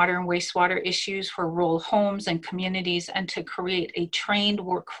immediate water and wastewater issues for rural homes and communities, and to create a trained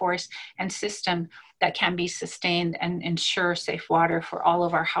workforce and system that can be sustained and ensure safe water for all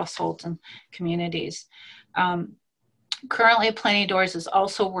of our households and communities. Currently, Plenty Doors is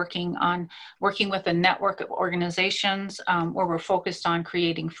also working with a network of organizations where we're focused on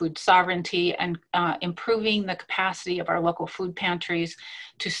creating food sovereignty and improving the capacity of our local food pantries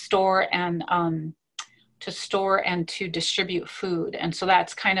to store and to distribute food. And so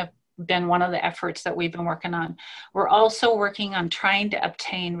that's kind of been one of the efforts that we've been working on. We're also working on trying to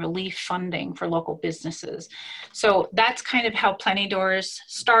obtain relief funding for local businesses. So that's kind of how Plenty Doors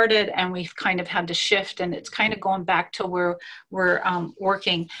started, and we've kind of had to shift, and it's kind of going back to where we're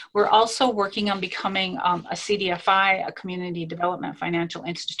working. We're also working on becoming a CDFI, a Community Development Financial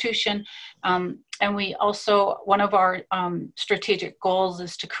Institution. And we also, one of our strategic goals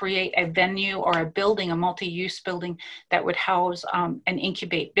is to create a venue or a building, a multi-use building that would house and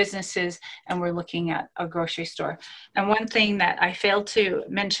incubate businesses, and we're looking at a grocery store. And one thing that I failed to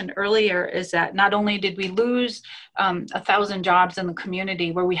mention earlier is that not only did we lose 1,000 jobs in the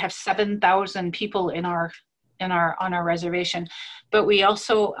community, where we have 7,000 people on our reservation, but we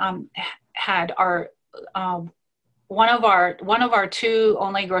also had our one of our two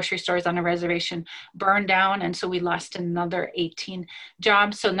only grocery stores on the reservation burned down, and so we lost another 18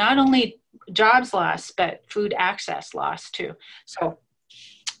 jobs. So not only jobs lost, but food access lost too. So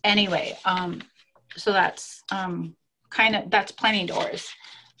anyway, so that's that's Plenty Doors.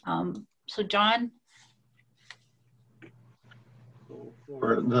 So John.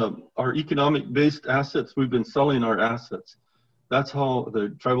 For our economic-based assets, we've been selling our assets. That's how the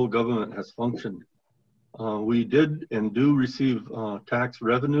tribal government has functioned. We did and do receive tax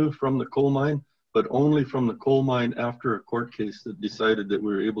revenue from the coal mine, but only from the coal mine after a court case that decided that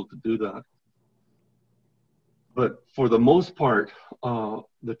we were able to do that. But for the most part,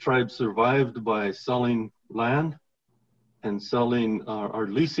 the tribe survived by selling land and selling, or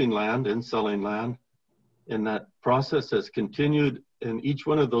leasing land and selling land. And that process has continued, and each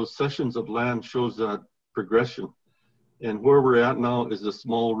one of those cessions of land shows that progression. And where we're at now is a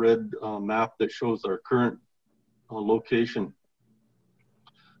small red map that shows our current location.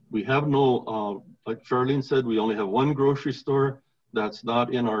 We have no, like Charlene said, we only have one grocery store that's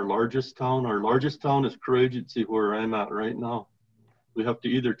not in our largest town. Our largest town is Crow Agency, where I'm at right now. We have to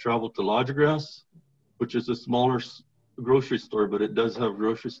either travel to Lodgegrass, which is a smaller grocery store, but it does have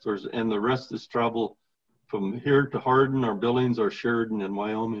grocery stores, and the rest is travel from here to Hardin or Billings or Sheridan in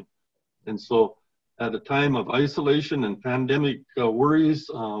Wyoming. And so at a time of isolation and pandemic worries,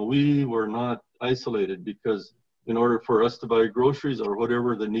 we were not isolated, because in order for us to buy groceries or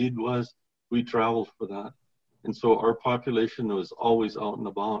whatever the need was, we traveled for that. And so our population was always out and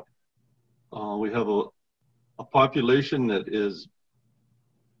about. We have a population that is,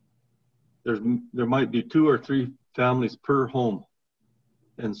 there might be 2 or 3 families per home.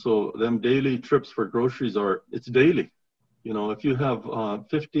 And so them daily trips for groceries it's daily. You know, if you have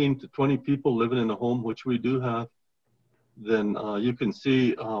 15 to 20 people living in a home, which we do have, then you can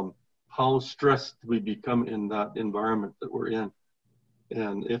see how stressed we become in that environment that we're in.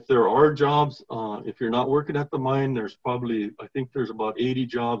 And if there are jobs, if you're not working at the mine, there's probably, I think there's about 80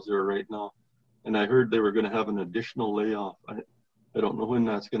 jobs there right now. And I heard they were going to have an additional layoff. I don't know when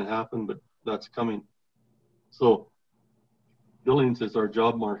that's going to happen, but that's coming. So Billings is our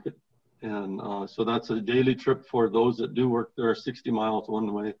job market. And so that's a daily trip for those that do work there, 60 miles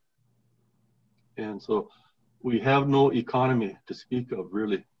one way. And so we have no economy to speak of,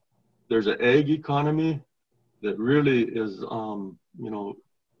 really. There's an ag economy that really is, you know,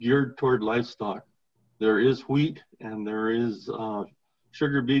 geared toward livestock. There is wheat and there is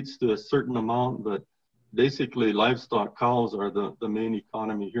sugar beets to a certain amount, but basically livestock cows are the main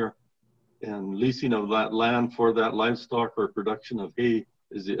economy here. And leasing of that land for that livestock or production of hay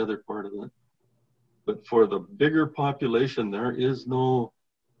is the other part of it. But for the bigger population, there is no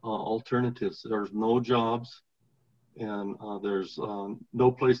alternatives. There's no jobs, and there's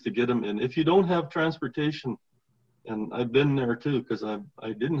no place to get them. And if you don't have transportation, and I've been there too, because I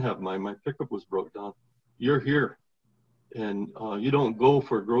didn't have my pickup was broke down. You're here, and you don't go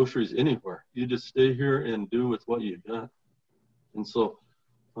for groceries anywhere. You just stay here and do with what you got. And so,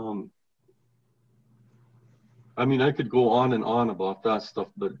 I mean, I could go on and on about that stuff,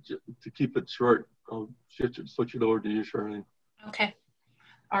 but to keep it short, I'll switch it over to you, Charlene. Okay.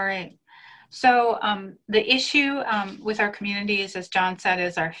 All right. So the issue with our communities, as John said,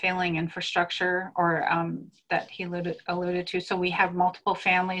 is our failing infrastructure, or that he alluded to. So we have multiple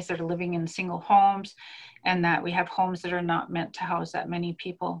families that are living in single homes, and that we have homes that are not meant to house that many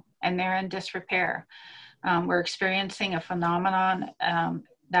people, and they're in disrepair. We're experiencing a phenomenon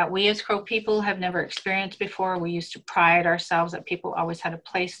that we as Crow people have never experienced before. We used to pride ourselves that people always had a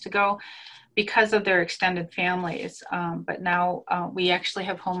place to go because of their extended families. But now we actually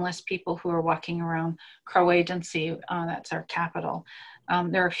have homeless people who are walking around Crow Agency, that's our capital.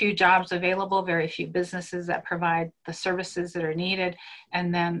 There are few jobs available, very few businesses that provide the services that are needed.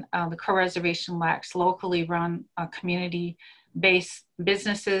 And then the Crow Reservation lacks locally run community-based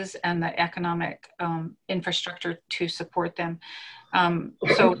businesses and the economic infrastructure to support them.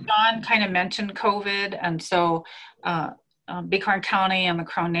 So John kind of mentioned COVID, and so Bighorn County and the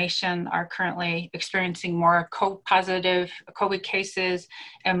Crow Nation are currently experiencing more positive COVID cases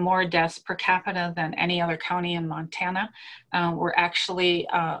and more deaths per capita than any other county in Montana. We're actually,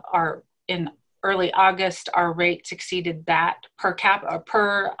 in early August, our rates exceeded that per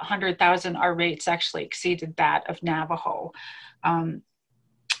 100,000, our rates actually exceeded that of Navajo.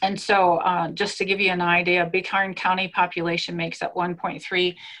 And so just to give you an idea, Bighorn County population makes up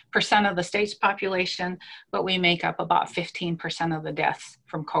 1.3% of the state's population, but we make up about 15% of the deaths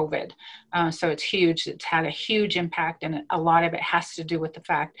from COVID. So it's huge. It's had a huge impact, and a lot of it has to do with the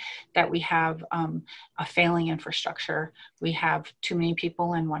fact that we have a failing infrastructure. We have too many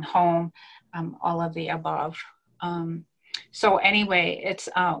people in one home, all of the above. So anyway, it's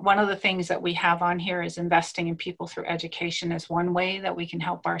one of the things that we have on here is investing in people through education is one way that we can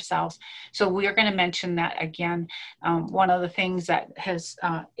help ourselves. So we're going to mention that again. One of the things that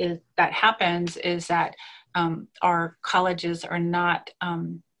happens is that our colleges are not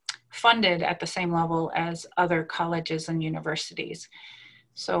funded at the same level as other colleges and universities.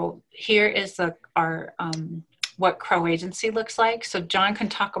 So here is our what Crow Agency looks like. So John can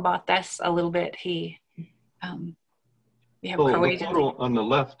talk about this a little bit. We have Crow Agency. The photo on the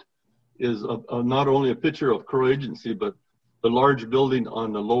left is not only a picture of Crow Agency, but the large building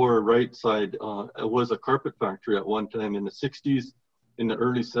on the lower right side was a carpet factory at one time in the 60s, in the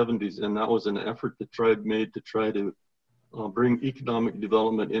early 70s, and that was an effort the tribe made to try to bring economic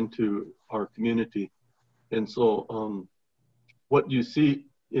development into our community. And so what you see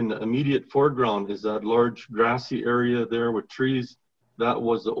in the immediate foreground is that large grassy area there with trees. That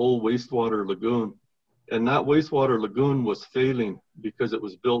was the old wastewater lagoon. And that wastewater lagoon was failing because it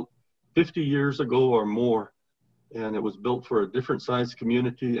was built 50 years ago or more, and it was built for a different size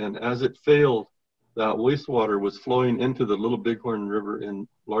community. And as it failed, that wastewater was flowing into the Little Bighorn River in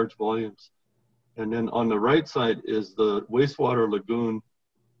large volumes. And then on the right side is the wastewater lagoon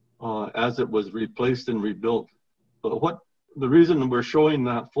as it was replaced and rebuilt. But the reason we're showing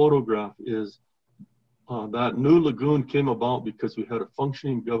that photograph is that new lagoon came about because we had a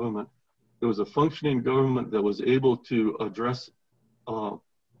functioning government. It was a functioning government that was able to address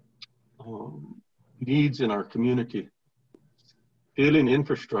needs in our community, failing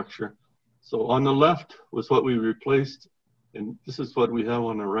infrastructure. So on the left was what we replaced, and this is what we have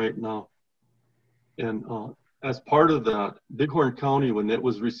on the right now. And as part of that, Bighorn County, when it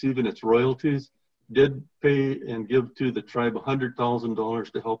was receiving its royalties, did pay and give to the tribe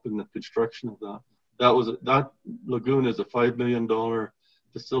 $100,000 to help in the construction of that. That lagoon is a $5 million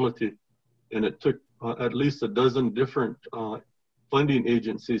facility. And it took at least a dozen different funding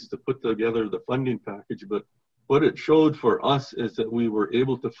agencies to put together the funding package. But what it showed for us is that we were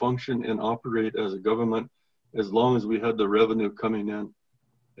able to function and operate as a government as long as we had the revenue coming in.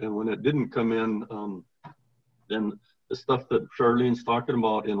 And when it didn't come in, then the stuff that Charlene's talking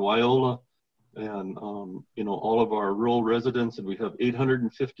about in Wyola and all of our rural residents, and we have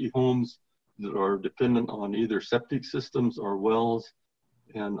 850 homes that are dependent on either septic systems or wells.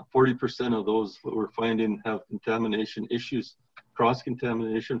 And 40% of those that we're finding have contamination issues,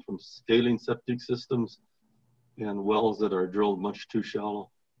 cross-contamination from failing septic systems and wells that are drilled much too shallow.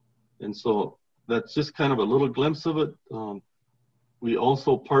 And so that's just kind of a little glimpse of it. We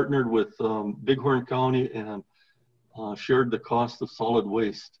also partnered with Bighorn County and shared the cost of solid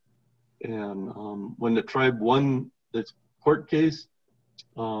waste. And when the tribe won this court case,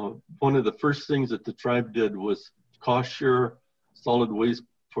 one of the first things that the tribe did was cost share solid waste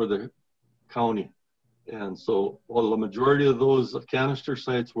for the county. And so while the majority of those canister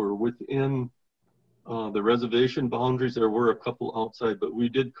sites were within the reservation boundaries, there were a couple outside, but we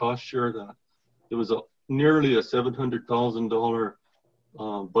did cost share that. It was nearly a $700,000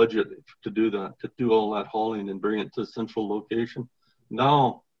 budget to do that, to do all that hauling and bring it to a central location.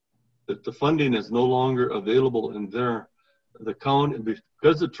 Now that the funding is no longer available in there, the county,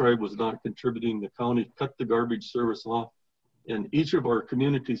 because the tribe was not contributing, the county cut the garbage service off, and each of our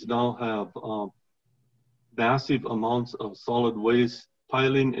communities now have massive amounts of solid waste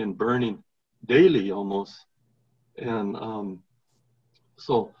piling and burning daily almost. And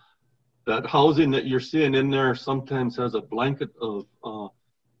so that housing that you're seeing in there sometimes has a blanket of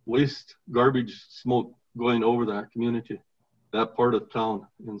waste garbage smoke going over that community, that part of town.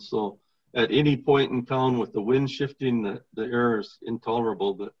 And so at any point in town with the wind shifting, the air is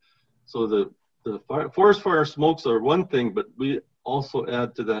intolerable. But so the forest fire smokes are one thing, but we also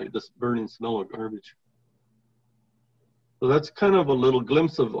add to that this burning smell of garbage. So that's kind of a little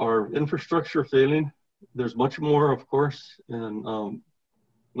glimpse of our infrastructure failing. There's much more, of course. And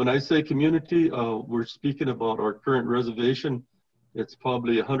when I say community, we're speaking about our current reservation. It's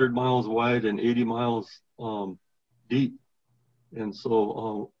probably 100 miles wide and 80 miles deep. And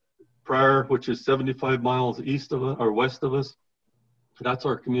so Pryor, which is 75 miles east of us or west of us, that's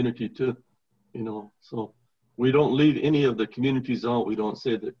our community too, you know. So we don't leave any of the communities out. We don't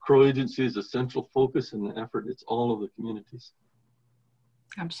say that Crow Agency is the central focus and the effort. It's all of the communities.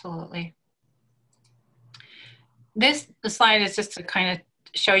 Absolutely. The slide is just to kind of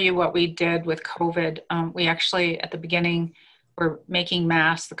show you what we did with COVID. We actually, at the beginning, were making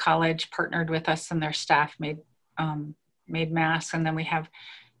masks. The college partnered with us and their staff made masks. And then we have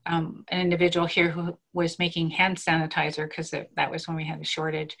an individual here who was making hand sanitizer because that was when we had a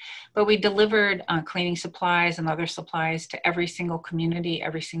shortage. But we delivered cleaning supplies and other supplies to every single community,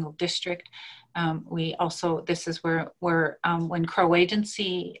 every single district. We also, this is where when Crow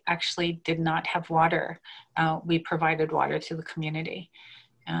Agency actually did not have water, we provided water to the community.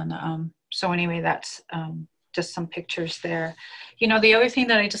 And so anyway, that's just some pictures there. You know, the other thing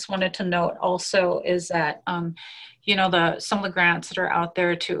that I just wanted to note also is that, you know, some of the grants that are out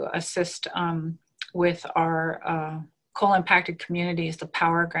there to assist with our coal impacted communities, the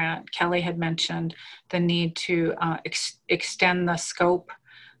power grant, Kelli had mentioned the need to extend the scope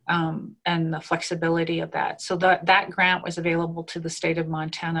and the flexibility of that. So that grant was available to the state of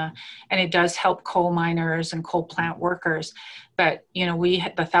Montana, and it does help coal miners and coal plant workers. But, you know, we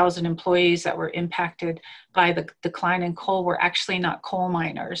had the 1,000 employees that were impacted by the decline in coal were actually not coal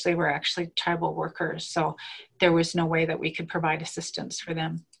miners. They were actually tribal workers. So there was no way that we could provide assistance for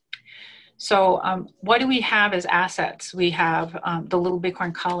them. So what do we have as assets? We have the Little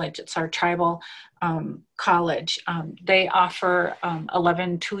Bighorn College. It's our tribal college. They offer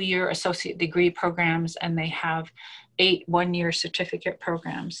 11 two-year associate degree programs, and they have 8 one-year certificate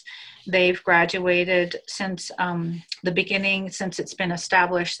programs. They've graduated since the beginning, since it's been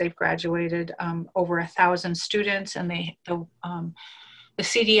established. They've graduated over 1,000 students, and the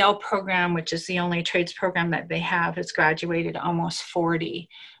CDL program, which is the only trades program that they have, has graduated almost 40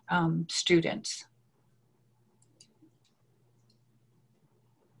 students.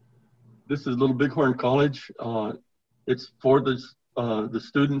 This is Little Bighorn College. It's for the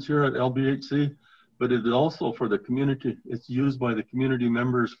students here at LBHC, but it is also for the community. It's used by the community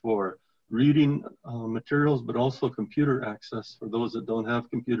members for reading materials, but also computer access for those that don't have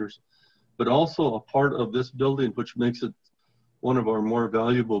computers. But also a part of this building, which makes it one of our more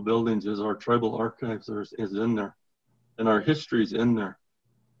valuable buildings, is our tribal archives is in there, and our history is in there.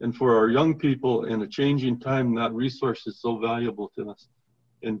 And for our young people in a changing time, that resource is so valuable to us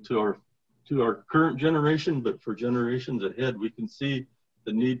and to our current generation, but for generations ahead, we can see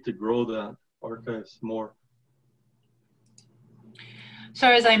the need to grow that archives more. So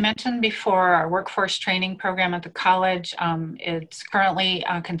as I mentioned before, our workforce training program at the college, it's currently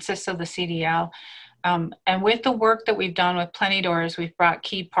consists of the CDL. And with the work that we've done with Plenty Doors, we've brought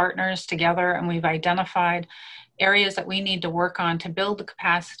key partners together, and we've identified areas that we need to work on to build the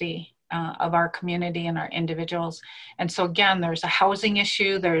capacity of our community and our individuals. And so again, there's a housing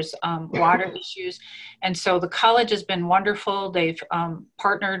issue, there's water issues. And so the college has been wonderful. They've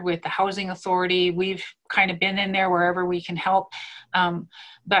partnered with the housing authority. We've kind of been in there wherever we can help.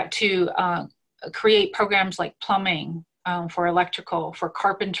 But to create programs like plumbing, for electrical, for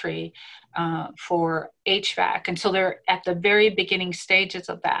carpentry, for HVAC. And so they're at the very beginning stages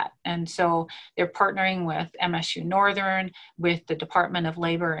of that. And so they're partnering with MSU Northern, with the Department of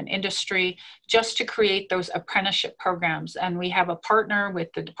Labor and Industry, just to create those apprenticeship programs. And we have a partner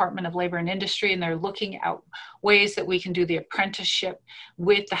with the Department of Labor and Industry, and they're looking at ways that we can do the apprenticeship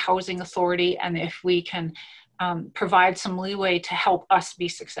with the Housing Authority, and if we can provide some leeway to help us be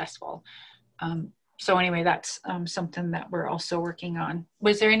successful. So anyway, that's something that we're also working on.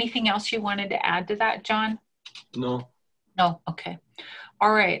 Was there anything else you wanted to add to that, John? No. No, okay.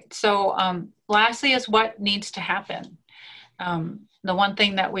 All right, so lastly is what needs to happen. The one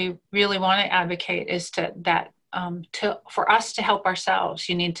thing that we really want to advocate is for us to help ourselves,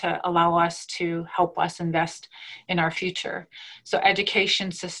 you need to allow us to help us invest in our future. So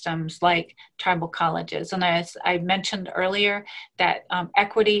education systems like tribal colleges, and as I mentioned earlier, that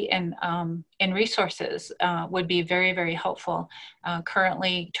equity in resources would be very, very helpful.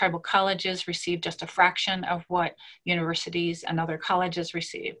 Currently, tribal colleges receive just a fraction of what universities and other colleges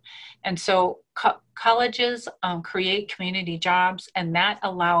receive. And so colleges create community jobs, and that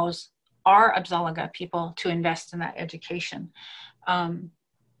allows our Apsáalooke people to invest in that education.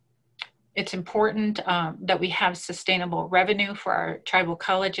 It's important that we have sustainable revenue for our tribal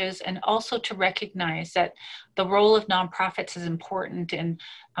colleges, and also to recognize that the role of nonprofits is important in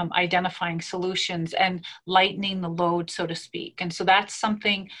identifying solutions and lightening the load, so to speak. And so that's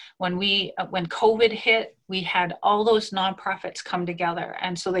something when COVID hit, we had all those nonprofits come together.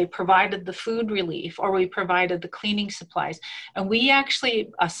 And so they provided the food relief, or we provided the cleaning supplies. And we actually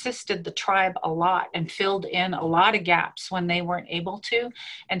assisted the tribe a lot and filled in a lot of gaps when they weren't able to.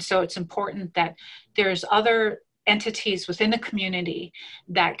 And so it's important that there's other entities within the community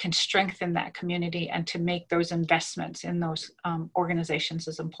that can strengthen that community, and to make those investments in those organizations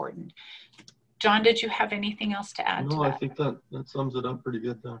is important. John, did you have anything else to add to that? No, I think that sums it up pretty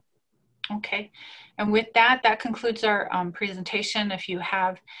good there. Okay, and with that, that concludes our presentation. If you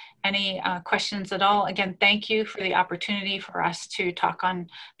have any questions at all, again, thank you for the opportunity for us to talk on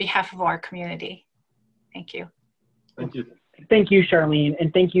behalf of our community. Thank you. Thank you. Thank you, Charlene,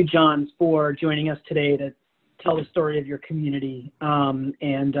 and thank you, John, for joining us today to tell the story of your community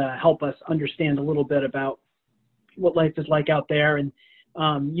and help us understand a little bit about what life is like out there. And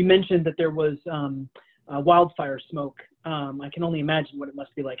you mentioned that there was wildfire smoke. I can only imagine what it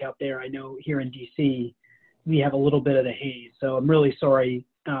must be like out there. I know here in DC, we have a little bit of the haze. So I'm really sorry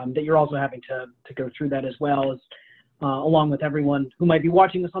that you're also having to go through that as well, as along with everyone who might be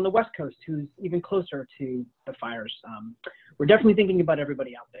watching us on the West Coast, who's even closer to the fires. We're definitely thinking about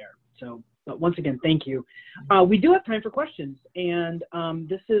everybody out there. So but once again, thank you. We do have time for questions. And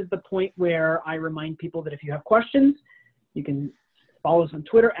this is the point where I remind people that if you have questions, you can follow us on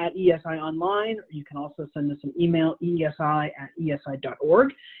Twitter at ESI Online, or you can also send us an email,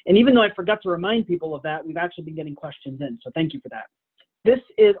 eesi@esi.org. And even though I forgot to remind people of that, we've actually been getting questions in, so thank you for that. This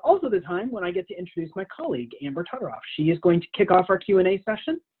is also the time when I get to introduce my colleague, Amber Tutteroff. She is going to kick off our Q&A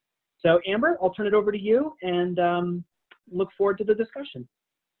session. So Amber, I'll turn it over to you, and look forward to the discussion.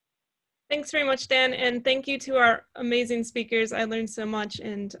 Thanks very much, Dan, and thank you to our amazing speakers. I learned so much,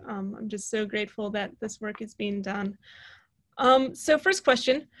 and I'm just so grateful that this work is being done. So first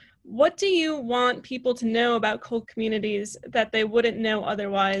question, what do you want people to know about coal communities that they wouldn't know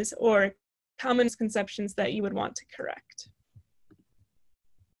otherwise, or common misconceptions that you would want to correct?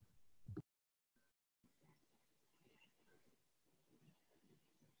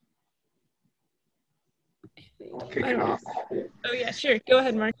 Oh yeah, sure, go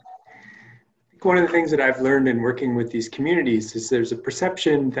ahead, Mark. One of the things that I've learned in working with these communities is there's a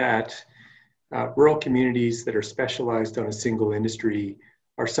perception that rural communities that are specialized on a single industry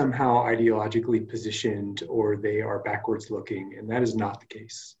are somehow ideologically positioned, or they are backwards looking, and that is not the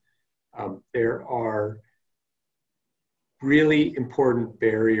case. There are really important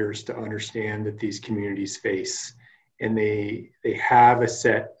barriers to understand that these communities face, and they have a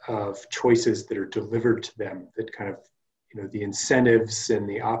set of choices that are delivered to them that kind of, the incentives and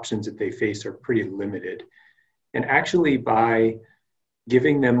the options that they face are pretty limited. And actually, by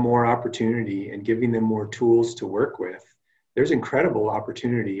giving them more opportunity and giving them more tools to work with, there's incredible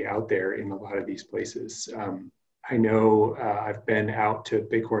opportunity out there in a lot of these places. I know I've been out to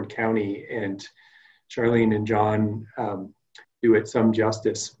Bighorn County, and Charlene and John do it some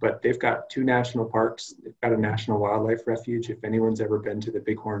justice, but they've got 2 national parks. They've got a national wildlife refuge. If anyone's ever been to the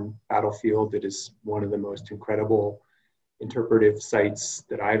Bighorn battlefield, it is one of the most incredible interpretive sites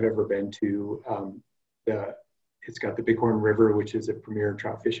that I've ever been to. It's got the Bighorn River, which is a premier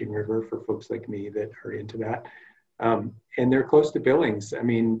trout fishing river for folks like me that are into that. And they're close to Billings. I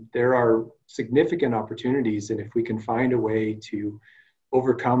mean, there are significant opportunities, and if we can find a way to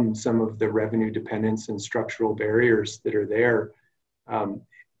overcome some of the revenue dependence and structural barriers that are there,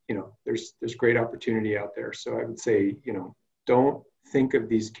 you know, there's great opportunity out there. So I would say, you know, don't think of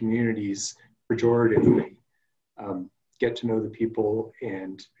these communities pejoratively. Get to know the people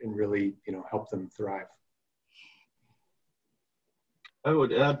and really, you know, help them thrive. I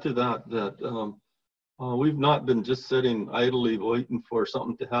would add to that we've not been just sitting idly waiting for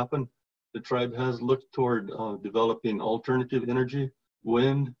something to happen. The tribe has looked toward developing alternative energy,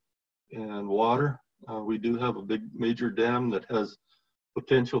 wind and water. We do have a big major dam that has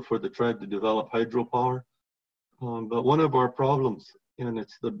potential for the tribe to develop hydropower. But one of our problems, and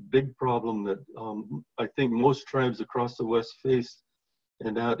it's the big problem that I think most tribes across the West face,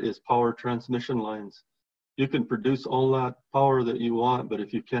 and that is power transmission lines. You can produce all that power that you want, but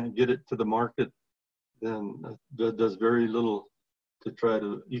if you can't get it to the market, then that does very little to try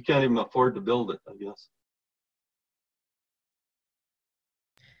to, you can't even afford to build it, I guess.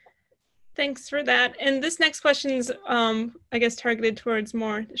 Thanks for that. And this next question's, I guess, targeted towards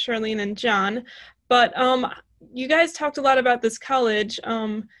more Charlene and John. But you guys talked a lot about this college.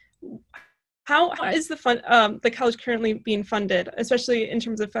 How is the college currently being funded, especially in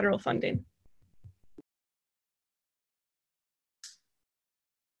terms of federal funding?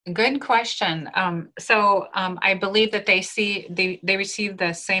 Good question. I believe that they receive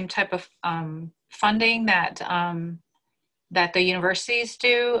the same type of funding that that the universities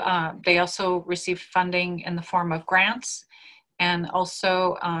do. They also receive funding in the form of grants, and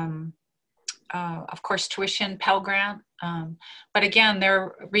also, of course, tuition, Pell Grant. But again,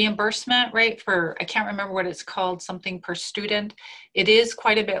 their reimbursement rate for, I can't remember what it's called, something per student, it is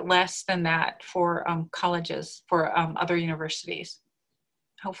quite a bit less than that for colleges, for other universities.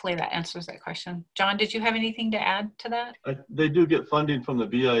 Hopefully that answers that question. John, did you have anything to add to that? They do get funding from the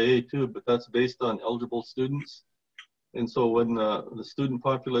BIA too, but that's based on eligible students. And so when the student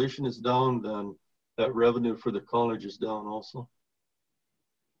population is down, then that revenue for the college is down also.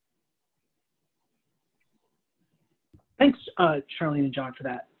 Thanks, Charlene and John, for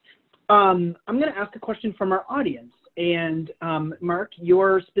that. I'm going to ask a question from our audience. And Mark,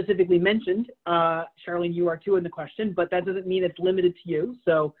 you're specifically mentioned. Charlene, you are too in the question, but that doesn't mean it's limited to you.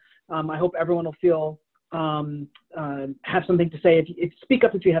 So I hope everyone will feel have something to say. Speak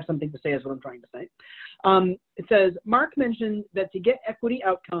up if you have something to say, is what I'm trying to say. It says, Mark mentioned that to get equity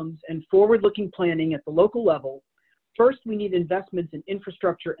outcomes and forward-looking planning at the local level, first we need investments in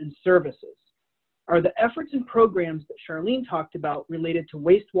infrastructure and services. Are the efforts and programs that Charlene talked about related to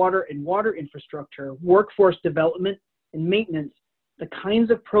wastewater and water infrastructure, workforce development, and maintenance the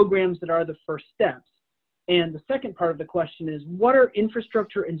kinds of programs that are the first steps? And the second part of the question is, what are the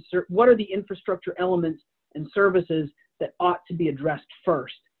infrastructure elements and services that ought to be addressed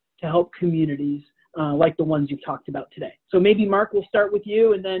first to help communities like the ones you've talked about today? So maybe Mark, we'll start with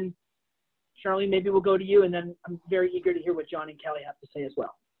you, and then Charlene, maybe we'll go to you, and then I'm very eager to hear what John and Kelli have to say as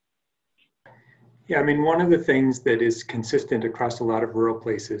well. Yeah, I mean, one of the things that is consistent across a lot of rural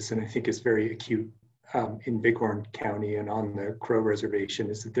places, and I think is very acute in Bighorn County and on the Crow Reservation,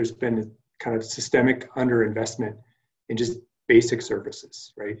 is that there's been a kind of systemic underinvestment in just basic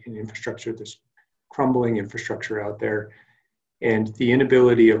services, right? In infrastructure, there's crumbling infrastructure out there. And the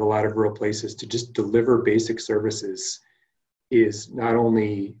inability of a lot of rural places to just deliver basic services is not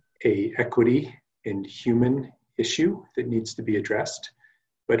only an equity and human issue that needs to be addressed,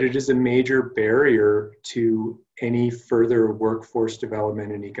 but it is a major barrier to any further workforce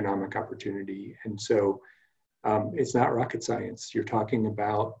development and economic opportunity. And so it's not rocket science. You're talking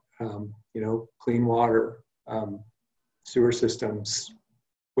about, you know, clean water, sewer systems,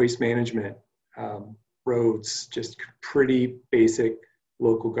 waste management, roads, just pretty basic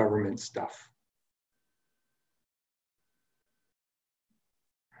local government stuff.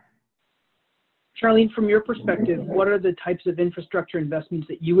 Charlene, from your perspective, what are the types of infrastructure investments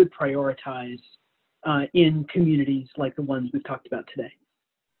that you would prioritize in communities like the ones we've talked about today?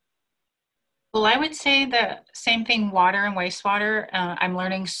 Well, I would say the same thing, water and wastewater. I'm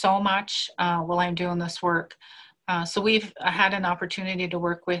learning so much while I'm doing this work. So we've had an opportunity to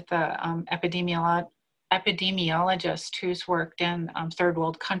work with an epidemiologist who's worked in third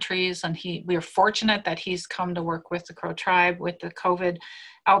world countries, and we are fortunate that he's come to work with the Crow tribe with the COVID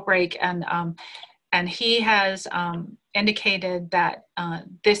outbreak, and he has indicated that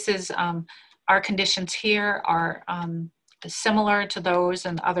this is our conditions here are similar to those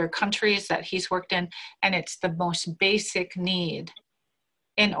in other countries that he's worked in, and it's the most basic need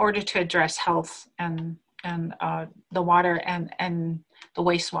in order to address health and the water and the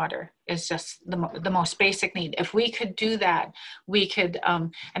wastewater is just the most basic need. If we could do that, we could,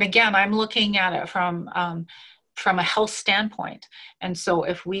 and again, I'm looking at it from a health standpoint. And so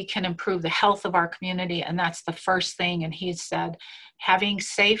if we can improve the health of our community, and that's the first thing, and he said, having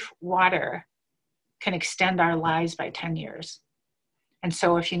safe water can extend our lives by 10 years. And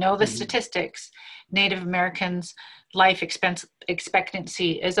so if you know the statistics, Native Americans' life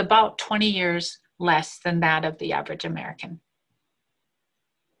expectancy is about 20 years less than that of the average American.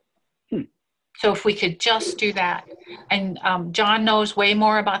 So if we could just do that, and John knows way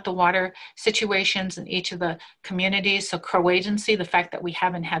more about the water situations in each of the communities. So Crow Agency, the fact that we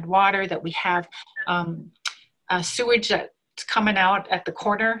haven't had water, that we have sewage that's coming out at the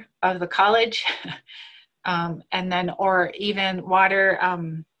corner of the college, and then, or even water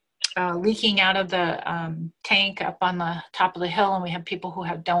leaking out of the tank up on the top of the hill, and we have people who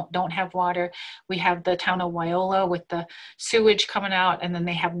don't have water. We have the town of Wyola with the sewage coming out, and then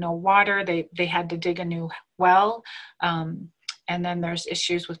they have no water. They had to dig a new well, and then there's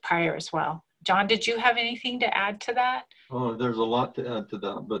issues with Pryor as well. John, did you have anything to add to that? Oh, there's a lot to add to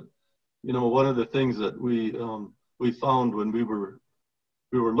that, but you know, one of the things that we found when we were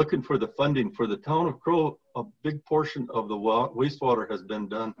looking for the funding for the town of Crow, a big portion of the wastewater has been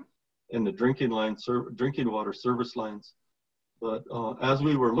done in the drinking water service lines. But as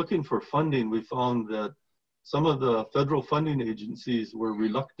we were looking for funding, we found that some of the federal funding agencies were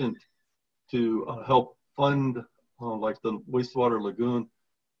reluctant to help fund like the wastewater lagoon,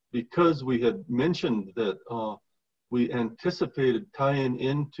 because we had mentioned that we anticipated tying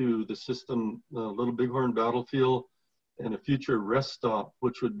into the system Little Bighorn Battlefield and a future rest stop,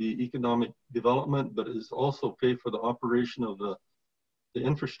 which would be economic development, but is also pay for the operation of the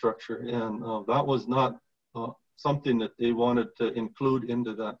infrastructure. And that was not something that they wanted to include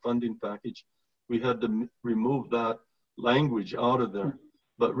into that funding package. We had to remove that language out of there.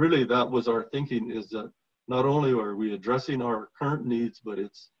 But really that was our thinking, is that not only are we addressing our current needs, but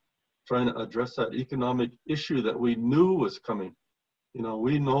it's trying to address that economic issue that we knew was coming. You know,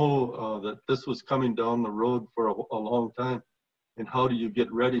 we know that this was coming down the road for a long time. And how do you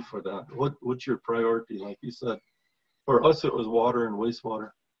get ready for that? What's your priority? Like you said, for us, it was water and wastewater.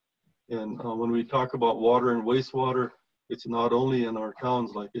 And when we talk about water and wastewater, it's not only in our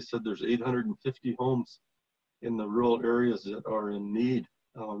towns. Like I said, there's 850 homes in the rural areas that are in need,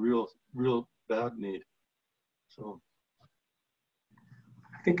 real bad need. So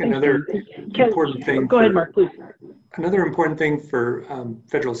I think another important thing. Go ahead, Mark, please. Another important thing for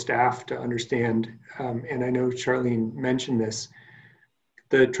federal staff to understand, and I know Charlene mentioned this,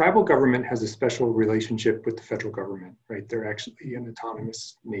 the tribal government has a special relationship with the federal government, right? They're actually an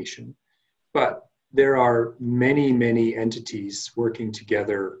autonomous nation. But there are many, many entities working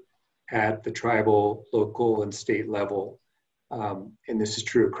together at the tribal, local, and state level. And this is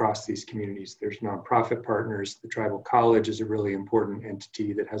true across these communities. There's nonprofit partners. The tribal college is a really important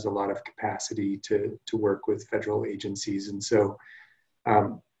entity that has a lot of capacity to work with federal agencies. And so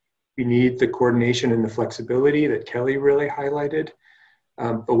we need the coordination and the flexibility that Kelli really highlighted.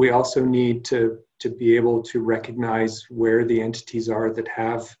 But we also need to be able to recognize where the entities are that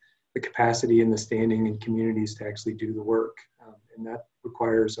have the capacity and the standing in communities to actually do the work. And that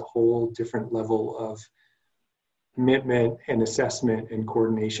requires a whole different level of commitment and assessment and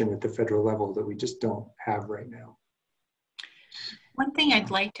coordination at the federal level that we just don't have right now. One thing I'd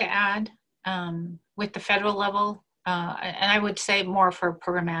like to add with the federal level, and I would say more for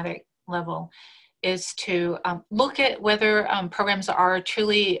programmatic level, is to look at whether programs are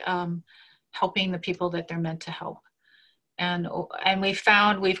truly helping the people that they're meant to help. And we've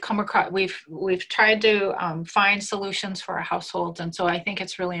tried to find solutions for our households. And so I think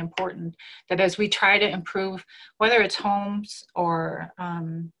it's really important that as we try to improve, whether it's homes or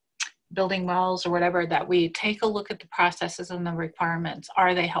building wells or whatever, that we take a look at the processes and the requirements.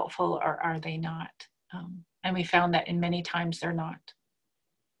 Are they helpful or are they not? And we found that in many times they're not.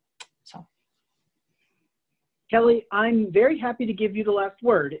 So. Kelli, I'm very happy to give you the last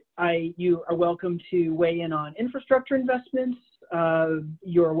word. You are welcome to weigh in on infrastructure investments.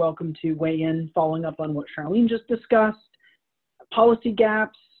 You're welcome to weigh in following up on what Charlene just discussed, policy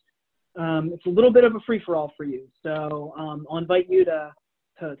gaps. It's a little bit of a free-for-all for you. So I'll invite you to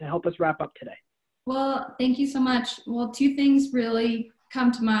help us wrap up today. Well, thank you so much. Well, two things really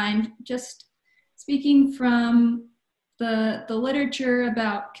come to mind. Just speaking from the literature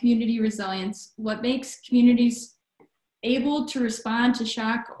about community resilience, what makes communities able to respond to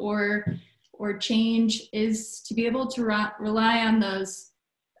shock or change is to be able to rely on those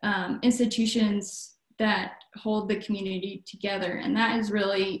institutions that hold the community together. And that is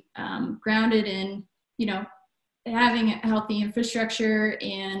really grounded in, having a healthy infrastructure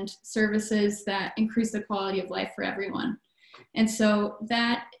and services that increase the quality of life for everyone. And so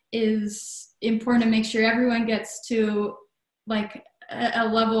that is important to make sure everyone gets to like a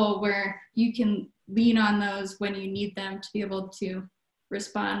level where you can lean on those when you need them to be able to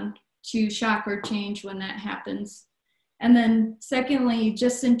respond to shock or change when that happens. And then secondly,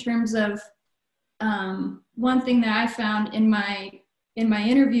 just in terms of one thing that I found in my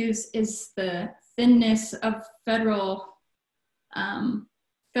interviews is the thinness of federal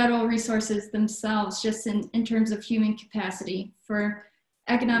resources themselves, just in terms of human capacity for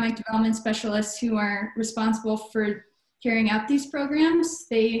economic development specialists who are responsible for carrying out these programs.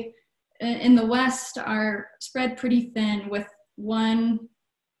 They, in the West, are spread pretty thin, with one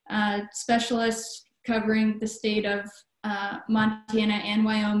specialist covering the state of Montana and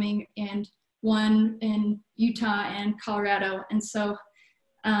Wyoming, and one in Utah and Colorado. And so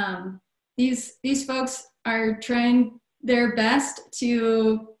these folks are trying their best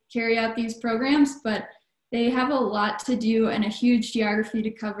to carry out these programs, but they have a lot to do and a huge geography to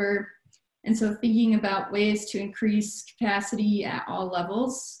cover. And so thinking about ways to increase capacity at all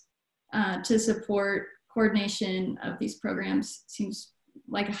levels to support coordination of these programs seems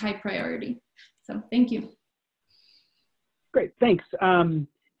like a high priority. So thank you. Great, thanks.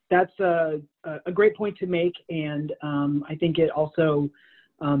 That's a great point to make, and I think it also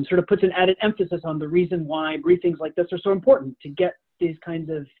sort of puts an added emphasis on the reason why briefings like this are so important, to get these kinds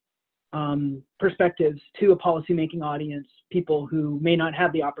of perspectives to a policymaking audience, people who may not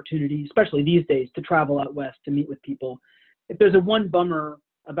have the opportunity, especially these days, to travel out west to meet with people. If there's a one bummer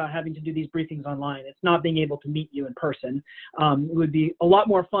about having to do these briefings online, it's not being able to meet you in person. It would be a lot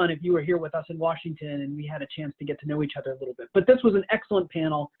more fun if you were here with us in Washington and we had a chance to get to know each other a little bit. But this was an excellent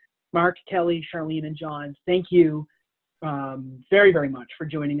panel. Mark, Kelli, Charlene, and John, thank you very, very much for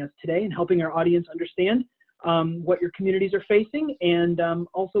joining us today and helping our audience understand what your communities are facing, and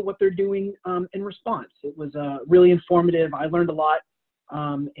also what they're doing in response. It was really informative. I learned a lot,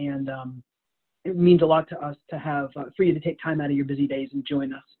 and it means a lot to us to have, for you to take time out of your busy days and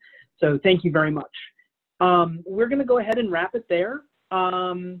join us. So thank you very much. We're going to go ahead and wrap it there.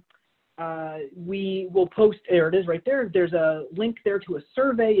 We will post, there it is right there. There's a link there to a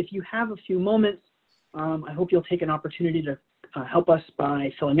survey. If you have a few moments, I hope you'll take an opportunity to help us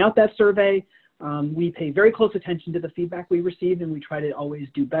by filling out that survey. We pay very close attention to the feedback we receive, and we try to always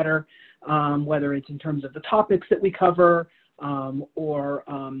do better, whether it's in terms of the topics that we cover, or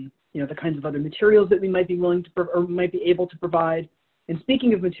the kinds of other materials that we might be willing to or might be able to provide. And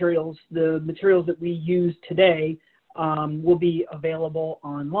speaking of materials, the materials that we use today will be available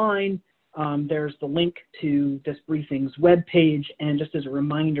online. There's the link to this briefing's webpage. And just as a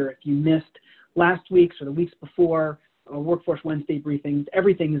reminder, if you missed last week's or the weeks before Workforce Wednesday briefings,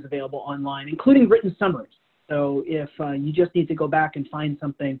 everything is available online, including written summaries. So if you just need to go back and find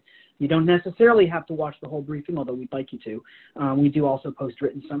something, you don't necessarily have to watch the whole briefing, although we'd like you to. We do also post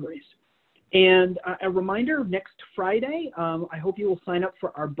written summaries. And a reminder, next Friday, I hope you will sign up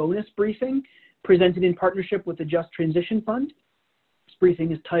for our bonus briefing presented in partnership with the Just Transition Fund. This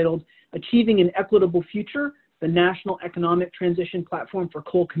briefing is titled Achieving an Equitable Future, the National Economic Transition Platform for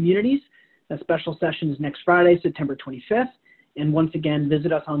Coal Communities. The special session is next Friday, September 25th. And once again,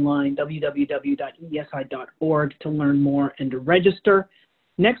 visit us online, www.eesi.org, to learn more and to register.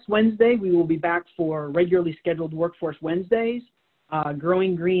 Next Wednesday, we will be back for regularly scheduled Workforce Wednesdays,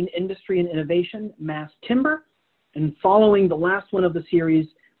 Growing Green Industry and Innovation, Mass Timber. And following the last one of the series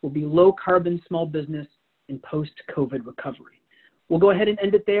will be Low Carbon Small Business and Post-COVID Recovery. We'll go ahead and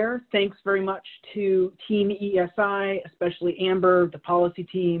end it there. Thanks very much to Team ESI, especially Amber, the policy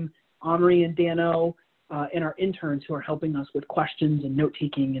team, Omri and Dano, and our interns who are helping us with questions and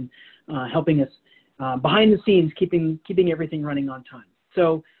note-taking and helping us behind the scenes, keeping everything running on time.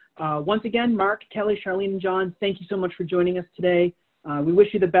 So once again, Mark, Kelli, Charlene, and John, thank you so much for joining us today. We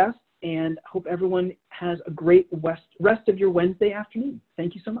wish you the best and hope everyone has a great rest of your Wednesday afternoon.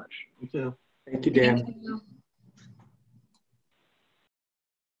 Thank you so much. Thank you. Thank you, Dan. Thank you.